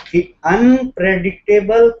are. The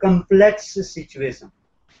unpredictable, complex situation.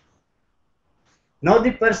 Now,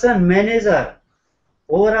 the person, manager,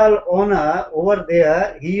 overall owner over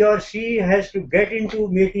there, he or she has to get into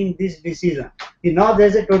making this decision. Now,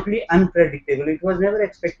 there's a totally unpredictable. It was never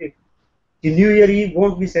expected. The New Year Eve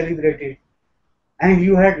won't be celebrated. And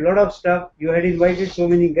you had a lot of stuff. You had invited so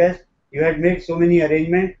many guests. You had made so many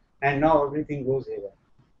arrangements. And now everything goes haywire.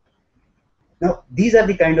 Now, these are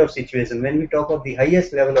the kind of situations when we talk of the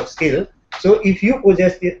highest level of skill. So, if you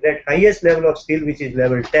possess that highest level of skill, which is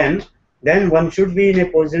level 10, then one should be in a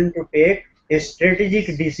position to take a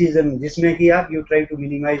strategic decision. Jisme ki you try to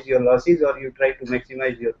minimize your losses or you try to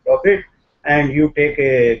maximize your profit, and you take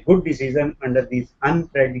a good decision under these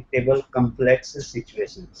unpredictable, complex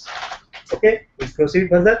situations. Okay, let's proceed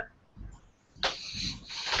further.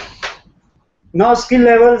 Now skill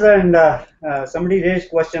levels, and somebody raised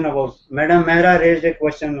question about, Madam Mehra raised a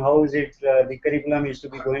question, how is it the curriculum is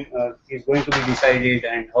going to be decided,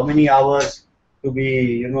 and how many hours to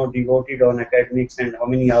be devoted on academics and how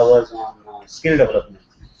many hours on skill development.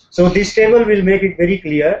 So this table will make it very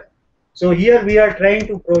clear. So here we are trying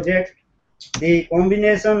to project the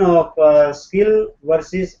combination of skill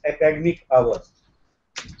versus academic hours.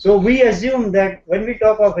 So we assume that when we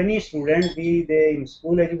talk of any student, be they in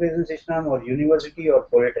school education system or university or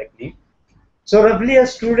polytechnic, so roughly a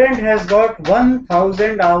student has got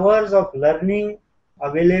 1000 hours of learning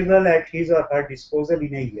available at his or her disposal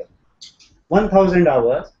in a year. 1000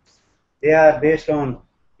 hours, they are based on,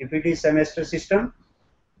 if it is semester system,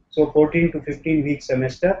 so 14 to 15 week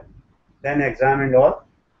semester, then exam and all.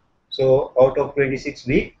 So out of 26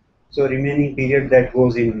 weeks, so remaining period that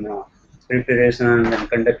goes in preparation and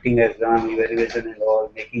conducting exam, evaluation and all,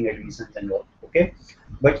 making admissions and all. Okay,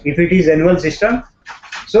 but if it is annual system,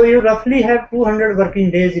 so you roughly have 200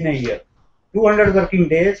 working days in a year. 200 working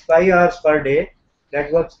days, 5 hours per day.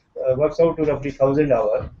 That works out to roughly 1000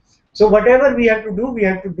 hours. So whatever we have to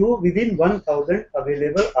do within 1000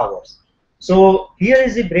 available hours. So here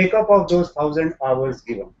is the breakup of those 1000 hours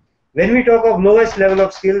given. When we talk of lowest level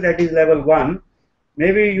of skill, that is level 1,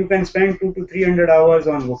 maybe you can spend 200 to 300 hours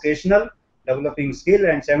on vocational, developing skill,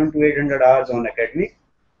 and 700 to 800 hours on academic.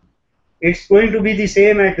 It's going to be the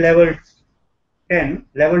same at level 10,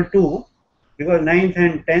 level 2, because 9th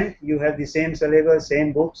and 10th you have the same syllabus,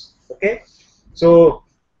 same books. Okay, so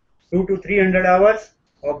 200 to 300 hours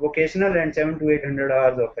of vocational and 700 to 800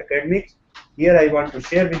 hours of academics. Here I want to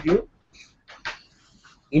share with you.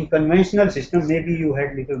 In conventional system, maybe you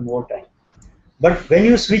had little more time. But when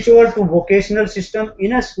you switch over to vocational system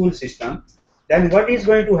in a school system, then what is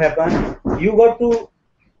going to happen? You got to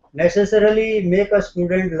necessarily make a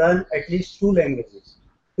student learn at least 2 languages.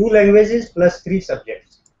 2 languages plus 3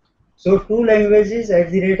 subjects. So 2 languages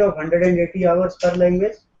at the rate of 180 hours per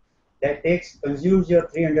language. That consumes your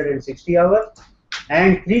 360 hours,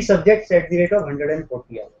 and 3 subjects at the rate of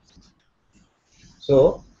 140 hours.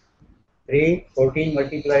 So 14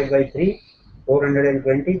 multiplied by 3,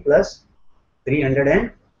 420 plus 300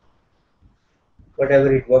 and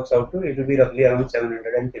whatever it works out to, it will be roughly around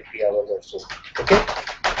 750 hours or so. Okay.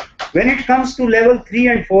 When it comes to level 3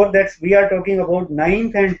 and 4, that's we are talking about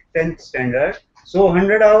 9th and 10th standard. So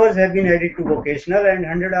 100 hours have been added to vocational and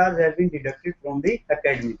 100 hours have been deducted from the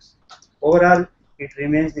academics. Overall, it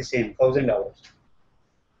remains the same, 1000 hours.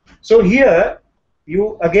 So here,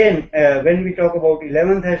 you again, when we talk about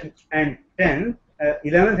 11th and 10th,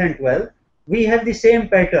 11th and 12th, we have the same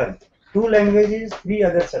pattern, 2 languages, 3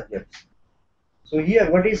 other subjects. So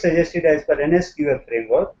here, what is suggested as per NSQF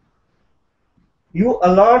framework, you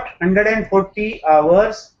allot 140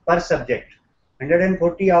 hours per subject.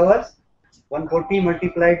 140 hours, 140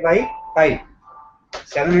 multiplied by 5,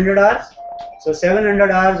 700 hours. So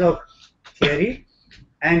 700 hours of theory,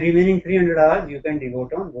 and remaining 300 hours you can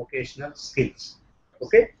devote on vocational skills.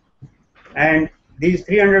 Okay, And these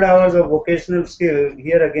 300 hours of vocational skill,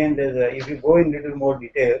 here again, there's a, if you go in little more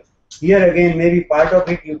detail, here again, maybe part of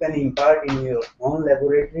it you can impart in your own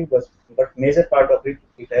laboratory, but major part of it,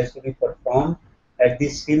 it has to be performed at the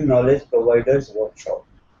skill knowledge providers workshop.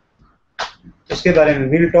 इसके बारे में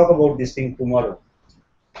we'll talk about this thing tomorrow.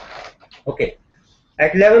 Okay.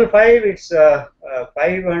 At level 5, it's 4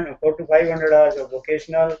 to 500 hours of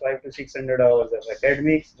vocational, 5 to 600 hours of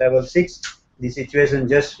academics. Level 6, the situation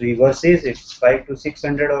just reverses. It's 5 to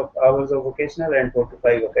 600 hours of vocational and 4 to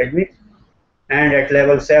 5 academics. And at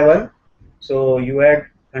level 7, so you add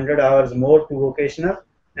 100 hours more to vocational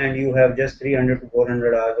and you have just 300 to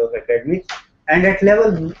 400 hours of academics. And at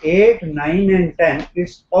level 8, 9 and 10,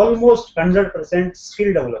 it's almost 100%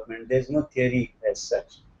 skill development. There's no theory as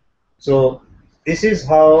such. So this is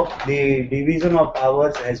how the division of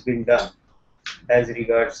hours has been done as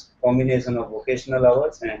regards combination of vocational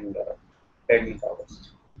hours and academic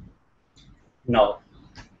hours. Now,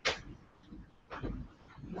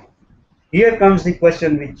 here comes the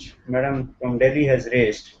question which Madam from Delhi has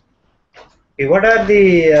raised. Okay, what are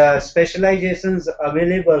the specializations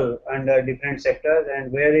available under different sectors,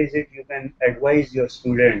 and where is it you can advise your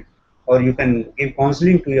student or you can give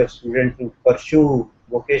counseling to your student to pursue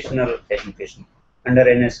vocational education under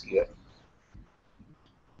NSQL?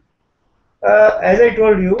 As I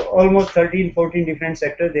told you, almost 13-14 different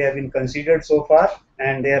sectors they have been considered so far,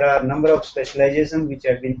 and there are a number of specializations which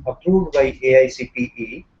have been approved by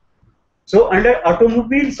AICTE. So under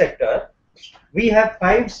automobile sector, we have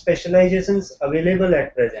 5 specializations available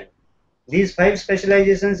at present. These 5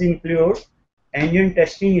 specializations include engine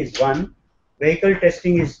testing is one, vehicle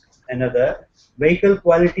testing is another, vehicle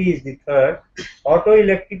quality is the third, auto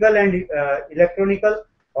electricals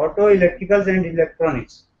and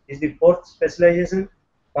electronics is the 4th specialization,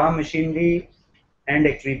 farm machinery and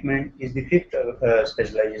equipment is the 5th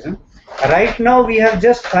specialization. Right now we have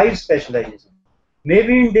just 5 specializations.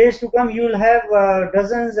 Maybe in days to come you will have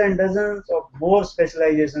dozens and dozens of more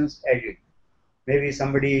specializations added. Maybe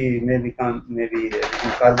somebody may become maybe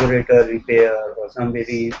carburetor repair, or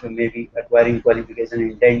somebody maybe acquiring qualification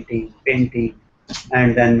in denting, painting,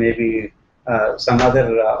 and then maybe some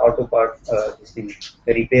other auto part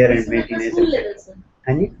repair and maintenance.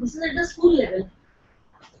 This is at the school level.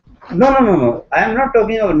 No. I am not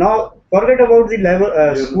talking about now. Forget about the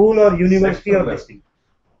level school or university or this thing.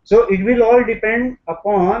 So it will all depend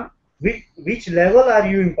upon which level are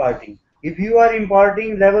you imparting. If you are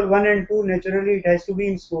imparting level 1 and 2, naturally it has to be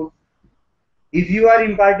in school. If you are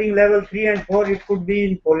imparting level 3 and 4, it could be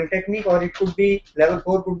in polytechnic, or it could be level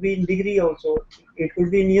 4 could be in degree also. It could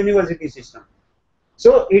be in university system.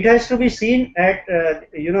 So it has to be seen at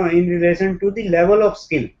in relation to the level of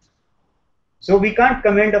skill. So we can't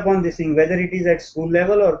comment upon this thing whether it is at school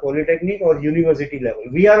level or polytechnic or university level.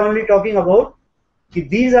 We are only talking about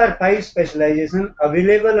these are 5 specializations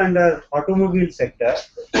available under automobile sector,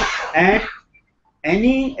 and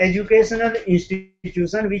any educational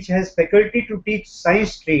institution which has faculty to teach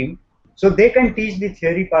science stream, so they can teach the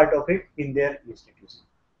theory part of it in their institution.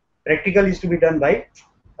 Practical is to be done by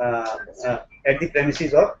at the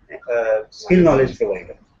premises of skill knowledge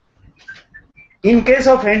provider. In case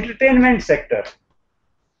of entertainment sector,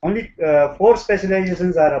 only 4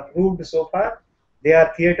 specializations are approved so far. They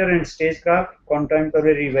are theatre and stagecraft,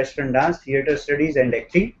 contemporary western dance, theatre studies and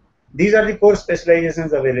acting. These are the 4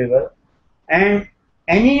 specializations available. And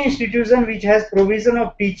any institution which has provision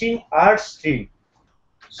of teaching arts stream,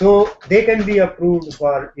 so they can be approved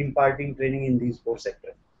for imparting training in these 4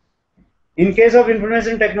 sectors. In case of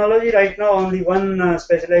information technology, right now only 1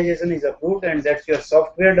 specialization is approved, and that's your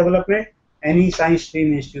software development. Any science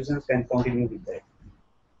stream institutions can continue with that.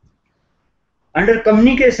 Under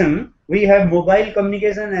communication, we have mobile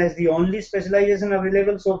communication as the only specialization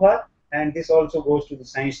available so far, and this also goes to the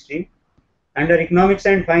science stream. Under economics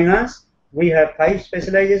and finance, we have 5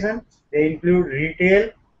 specializations. They include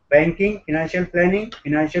retail, banking, financial planning,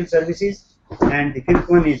 financial services, and the 5th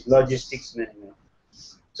one is logistics management.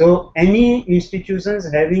 So any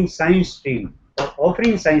institutions having science stream or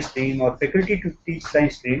offering science stream or faculty to teach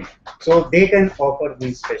science stream, so they can offer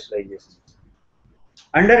these specializations.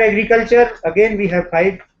 Under agriculture, again we have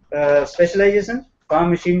 5 specializations: farm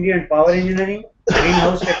machinery and power engineering,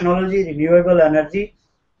 greenhouse technology, renewable energy,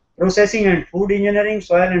 processing and food engineering,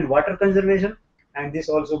 soil and water conservation, and this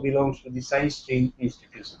also belongs to the science stream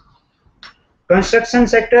institution. Construction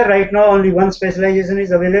sector, right now only 1 specialization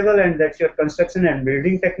is available, and that's your construction and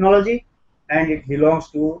building technology, and it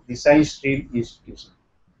belongs to the science stream institution.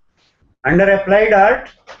 Under applied art,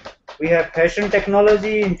 we have fashion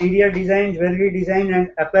technology, interior design, jewelry design,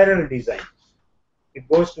 and apparel design. It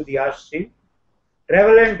goes to the art stream.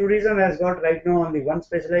 Travel and tourism has got right now only one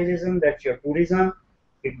specialization, that's your tourism.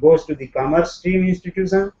 It goes to the commerce stream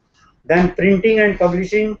institution. Then printing and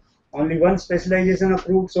publishing, only one specialization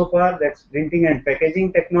approved so far, that's printing and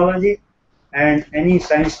packaging technology. And any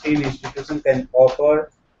science stream institution can offer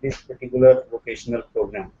this particular vocational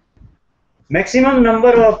program. Maximum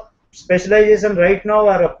number of specialization right now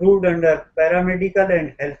are approved under paramedical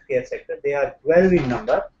and healthcare sector. They are 12 in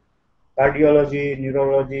number: cardiology,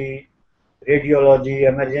 neurology, radiology,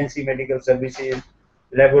 emergency medical services,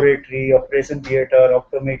 laboratory, operation theatre,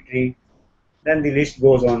 optometry. Then the list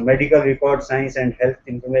goes on: medical record science and health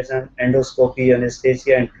information, endoscopy,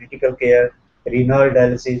 anesthesia and critical care, renal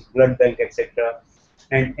dialysis, blood bank, etc.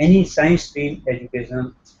 And any science stream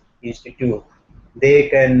education institute, they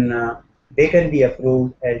can be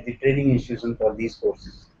approved as the training institution for these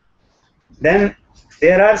courses. Then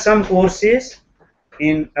there are some courses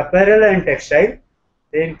in apparel and textile.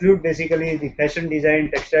 They include basically the fashion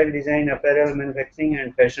design, textile design, apparel manufacturing,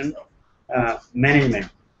 and fashion management.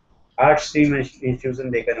 Art stream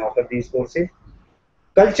institution, they can offer these courses.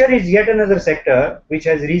 Culture is yet another sector which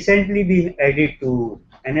has recently been added to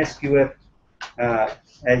NSQF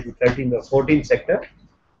as the 13th or 14th sector,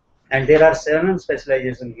 and there are 7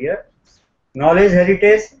 specializations here. Knowledge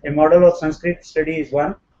heritage, a model of Sanskrit study, is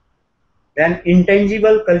one. Then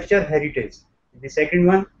intangible culture heritage, the second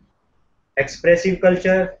one. Expressive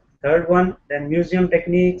culture, third one. Then museum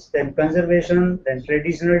techniques, then conservation, then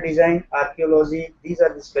traditional design, archaeology. These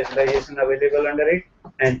are the specializations available under it,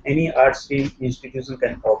 and any art stream institution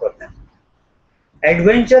can offer them.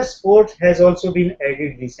 Adventure sports has also been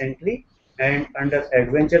added recently, and under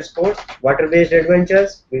adventure sports, water-based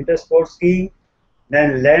adventures, winter sports skiing,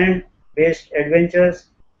 then land-based adventures,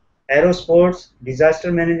 aero sports,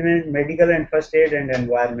 disaster management, medical and first aid, and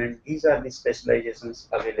environment. These are the specializations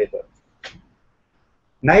available.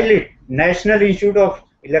 NILIT, National Institute of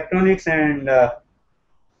Electronics and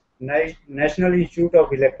National Institute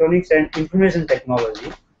of Electronics and Information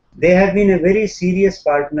Technology, they have been a very serious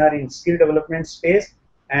partner in skill development space,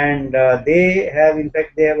 and they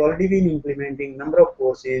have already been implementing number of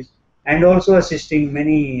courses and also assisting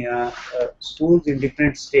many schools in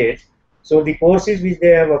different states. So the courses which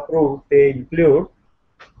they have approved, they include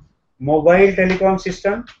mobile telecom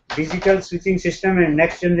system, digital switching system and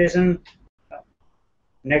next generation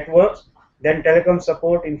networks, then telecom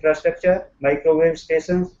support infrastructure, microwave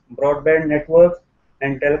stations, broadband networks,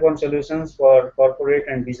 and telecom solutions for corporate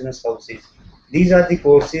and business houses. These are the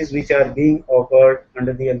courses which are being offered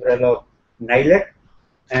under the umbrella of NILET,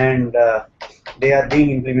 and they are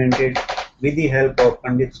being implemented with the help of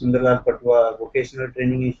Pandit Sundarlal Patwa Vocational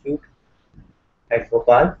Training Institute at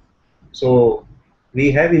Bhopal. So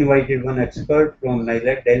we have invited one expert from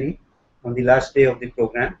NILET Delhi on the last day of the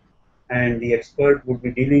program, and the expert would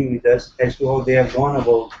be dealing with us as to how they have gone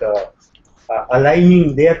about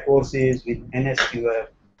aligning their courses with NSQF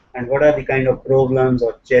and what are the kind of problems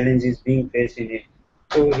or challenges being faced in it.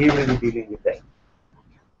 So he will be dealing with that.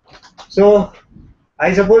 So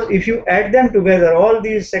I suppose if you add them together, all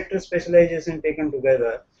these sector specialization taken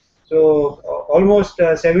together, so almost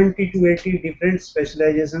 70 to 80 different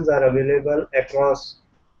specializations are available across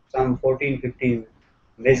some 14-15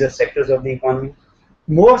 major sectors of the economy.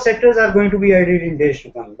 More sectors are going to be added in days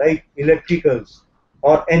to come, like electricals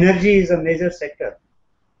or energy is a major sector.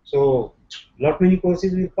 So lot many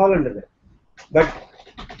courses will fall under that. But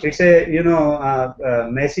it's a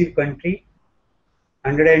massive country,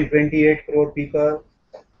 128 crore people,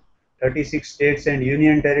 36 states and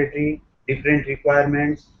union territory, different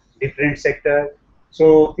requirements, different sector.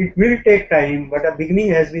 So it will take time, but a beginning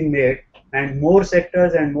has been made, and more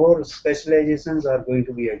sectors and more specializations are going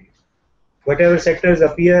to be added. Whatever sectors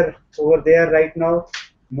appear over there right now,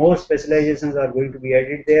 more specializations are going to be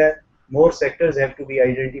added there, more sectors have to be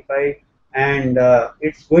identified, and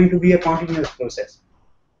it's going to be a continuous process.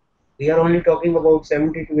 We are only talking about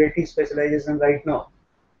 70 to 80 specializations right now.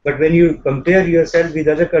 But when you compare yourself with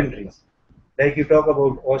other countries, like you talk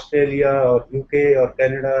about Australia or UK or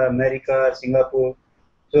Canada, America, Singapore,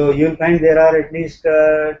 so you'll find there are at least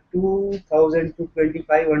 2,000 to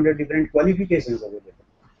 2,500 different qualifications available.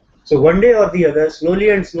 So one day or the other,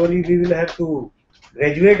 slowly and slowly, we will have to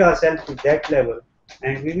graduate ourselves to that level,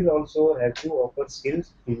 and we will also have to offer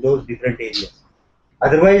skills in those different areas.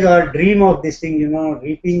 Otherwise, our dream of this thing,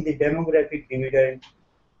 reaping the demographic dividend,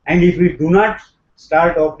 and if we do not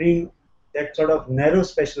start offering that sort of narrow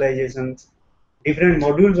specializations, different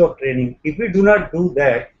modules of training, if we do not do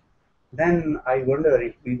that, then I wonder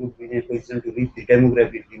if we would be in a position to reach the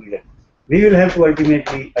demographic dividend. We will have to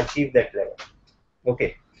ultimately achieve that level.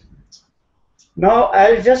 Okay. Now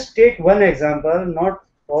I'll just take one example, not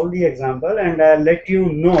all the example, and I'll let you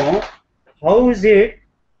know how is it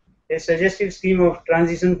a suggestive scheme of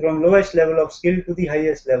transition from lowest level of skill to the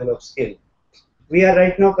highest level of skill. We are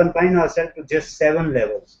right now confine ourselves to just 7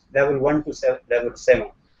 levels, level 1 to level 7.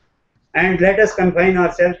 And let us confine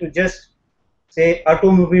ourselves to just say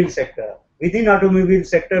automobile sector. Within automobile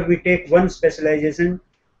sector, we take one specialization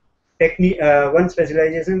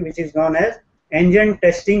which is known as engine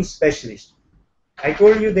testing specialist. I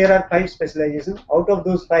told you there are 5 specializations. Out of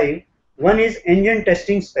those 5, one is engine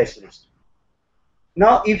testing specialist.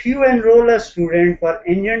 Now, if you enroll a student for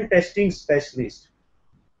engine testing specialist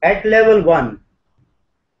at level 1,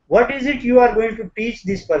 what is it you are going to teach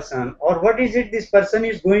this person, or what is it this person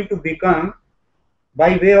is going to become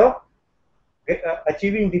by way of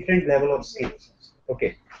achieving different level of skills?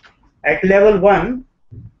 Okay. At level 1,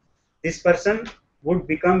 this person would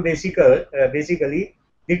become basically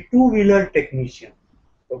the two-wheeler technician.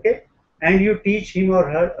 Okay. And you teach him or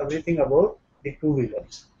her everything about the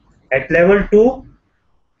two-wheelers. At level 2,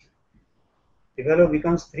 the fellow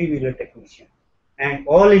becomes three-wheeler technician. And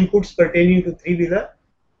all inputs pertaining to three-wheeler,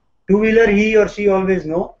 two-wheeler he or she always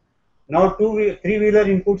know. Now three-wheeler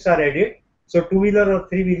inputs are added. So two-wheeler or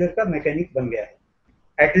three-wheeler का mechanic बन गया है.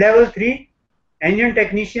 At level 3, engine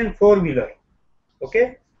technician four-wheeler.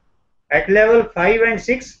 Okay. At level 5 and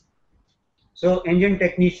 6, so engine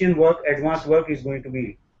technician work, advanced work is going to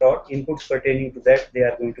be taught. Inputs pertaining to that, they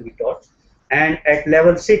are going to be taught. And at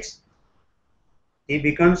level 6, he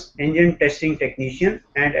becomes engine testing technician,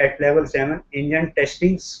 and at level 7, engine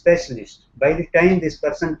testing specialist. By the time this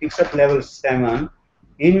person picks up level 7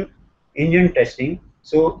 in engine testing,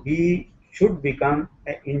 so he should become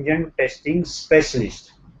an engine testing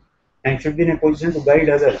specialist and should be in a position to guide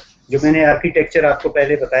others. जो मैंने architecture आपको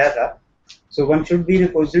पहले बताया था, so one should be in a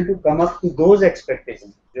position to come up to those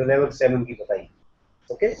expectations जो level 7 की बताई.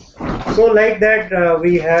 Okay, so like that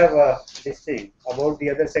we have this thing about the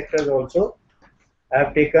other sectors also. I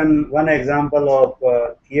have taken one example of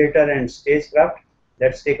theatre and stagecraft,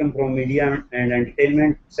 that's taken from media and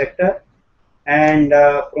entertainment sector, and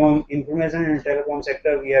from information and telecom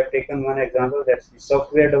sector we have taken one example, that's the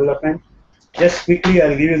software development. Just quickly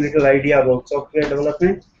I'll give you a little idea about software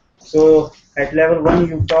development. So at level 1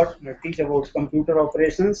 you teach about computer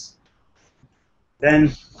operations,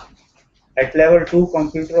 then at level 2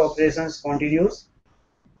 computer operations continues,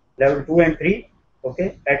 level 2 and 3.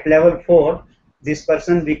 Okay, at level 4 this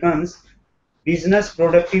person becomes business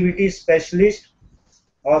productivity specialist,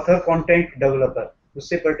 author, content developer.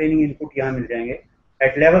 उससे pertaining input यहाँ मिल जाएंगे.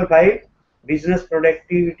 At level 5 business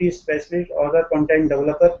productivity specialist, author, content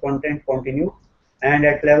developer, content continue. And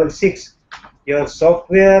at level 6 your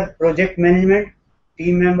software project management,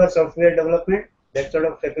 team member software development, that sort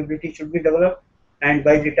of capability should be developed. And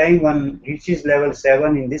by the time one reaches level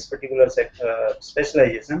 7 in this particular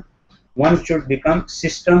specialization, one should become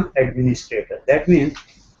system administrator. That means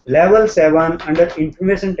level 7 under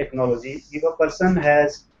information technology, if a person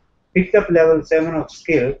has picked up level 7 of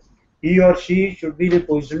skill, he or she should be in a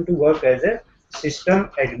position to work as a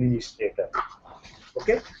system administrator.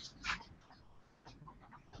 Okay.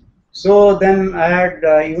 So then I had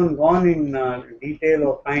even gone in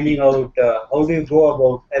detail of finding out how do you go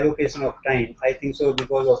about allocation of time. I think so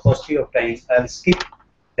because of paucity of time, I'll skip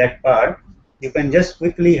that part. You can just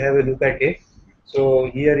quickly have a look at it. So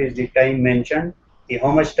here is the time mentioned,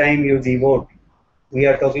 how much time you devote. We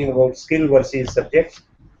are talking about skill versus subject.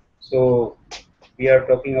 So we are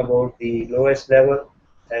talking about the lowest level,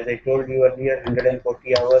 as I told you earlier,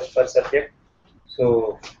 140 hours per subject.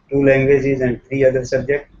 So 2 languages and 3 other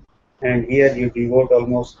subjects. And here you devote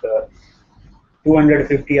almost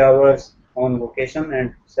 250 hours on vocation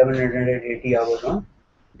and 780 hours on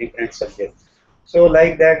different subjects. So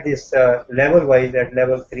like that, this level wise, at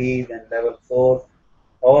level 3, then level 4,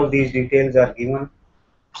 all these details are given.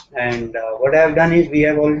 And what I have done is we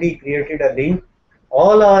have already created a link.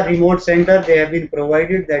 All our remote center, they have been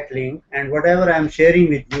provided that link, and whatever I am sharing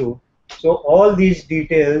with you, so all these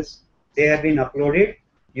details, they have been uploaded.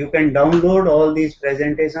 You can download all these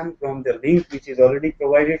presentations from the link which is already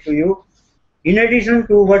provided to you. In addition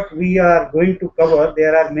to what we are going to cover,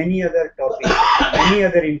 there are many other topics, many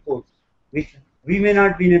other inputs, which we may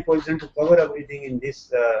not be in a position to cover everything in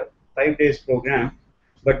this 5 days program,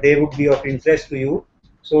 but they would be of interest to you.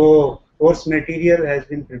 So course material has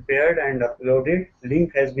been prepared and uploaded,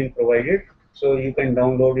 link has been provided, so you can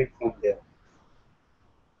download it from there.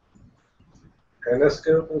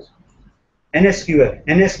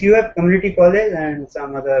 NSQF, community college, and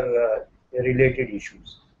some other related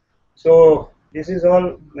issues. So this is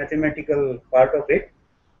all mathematical part of it,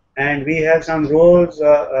 and we have some roles,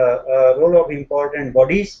 role of important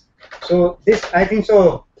bodies. So this, I think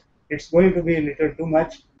so, it's going to be a little too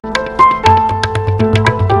much.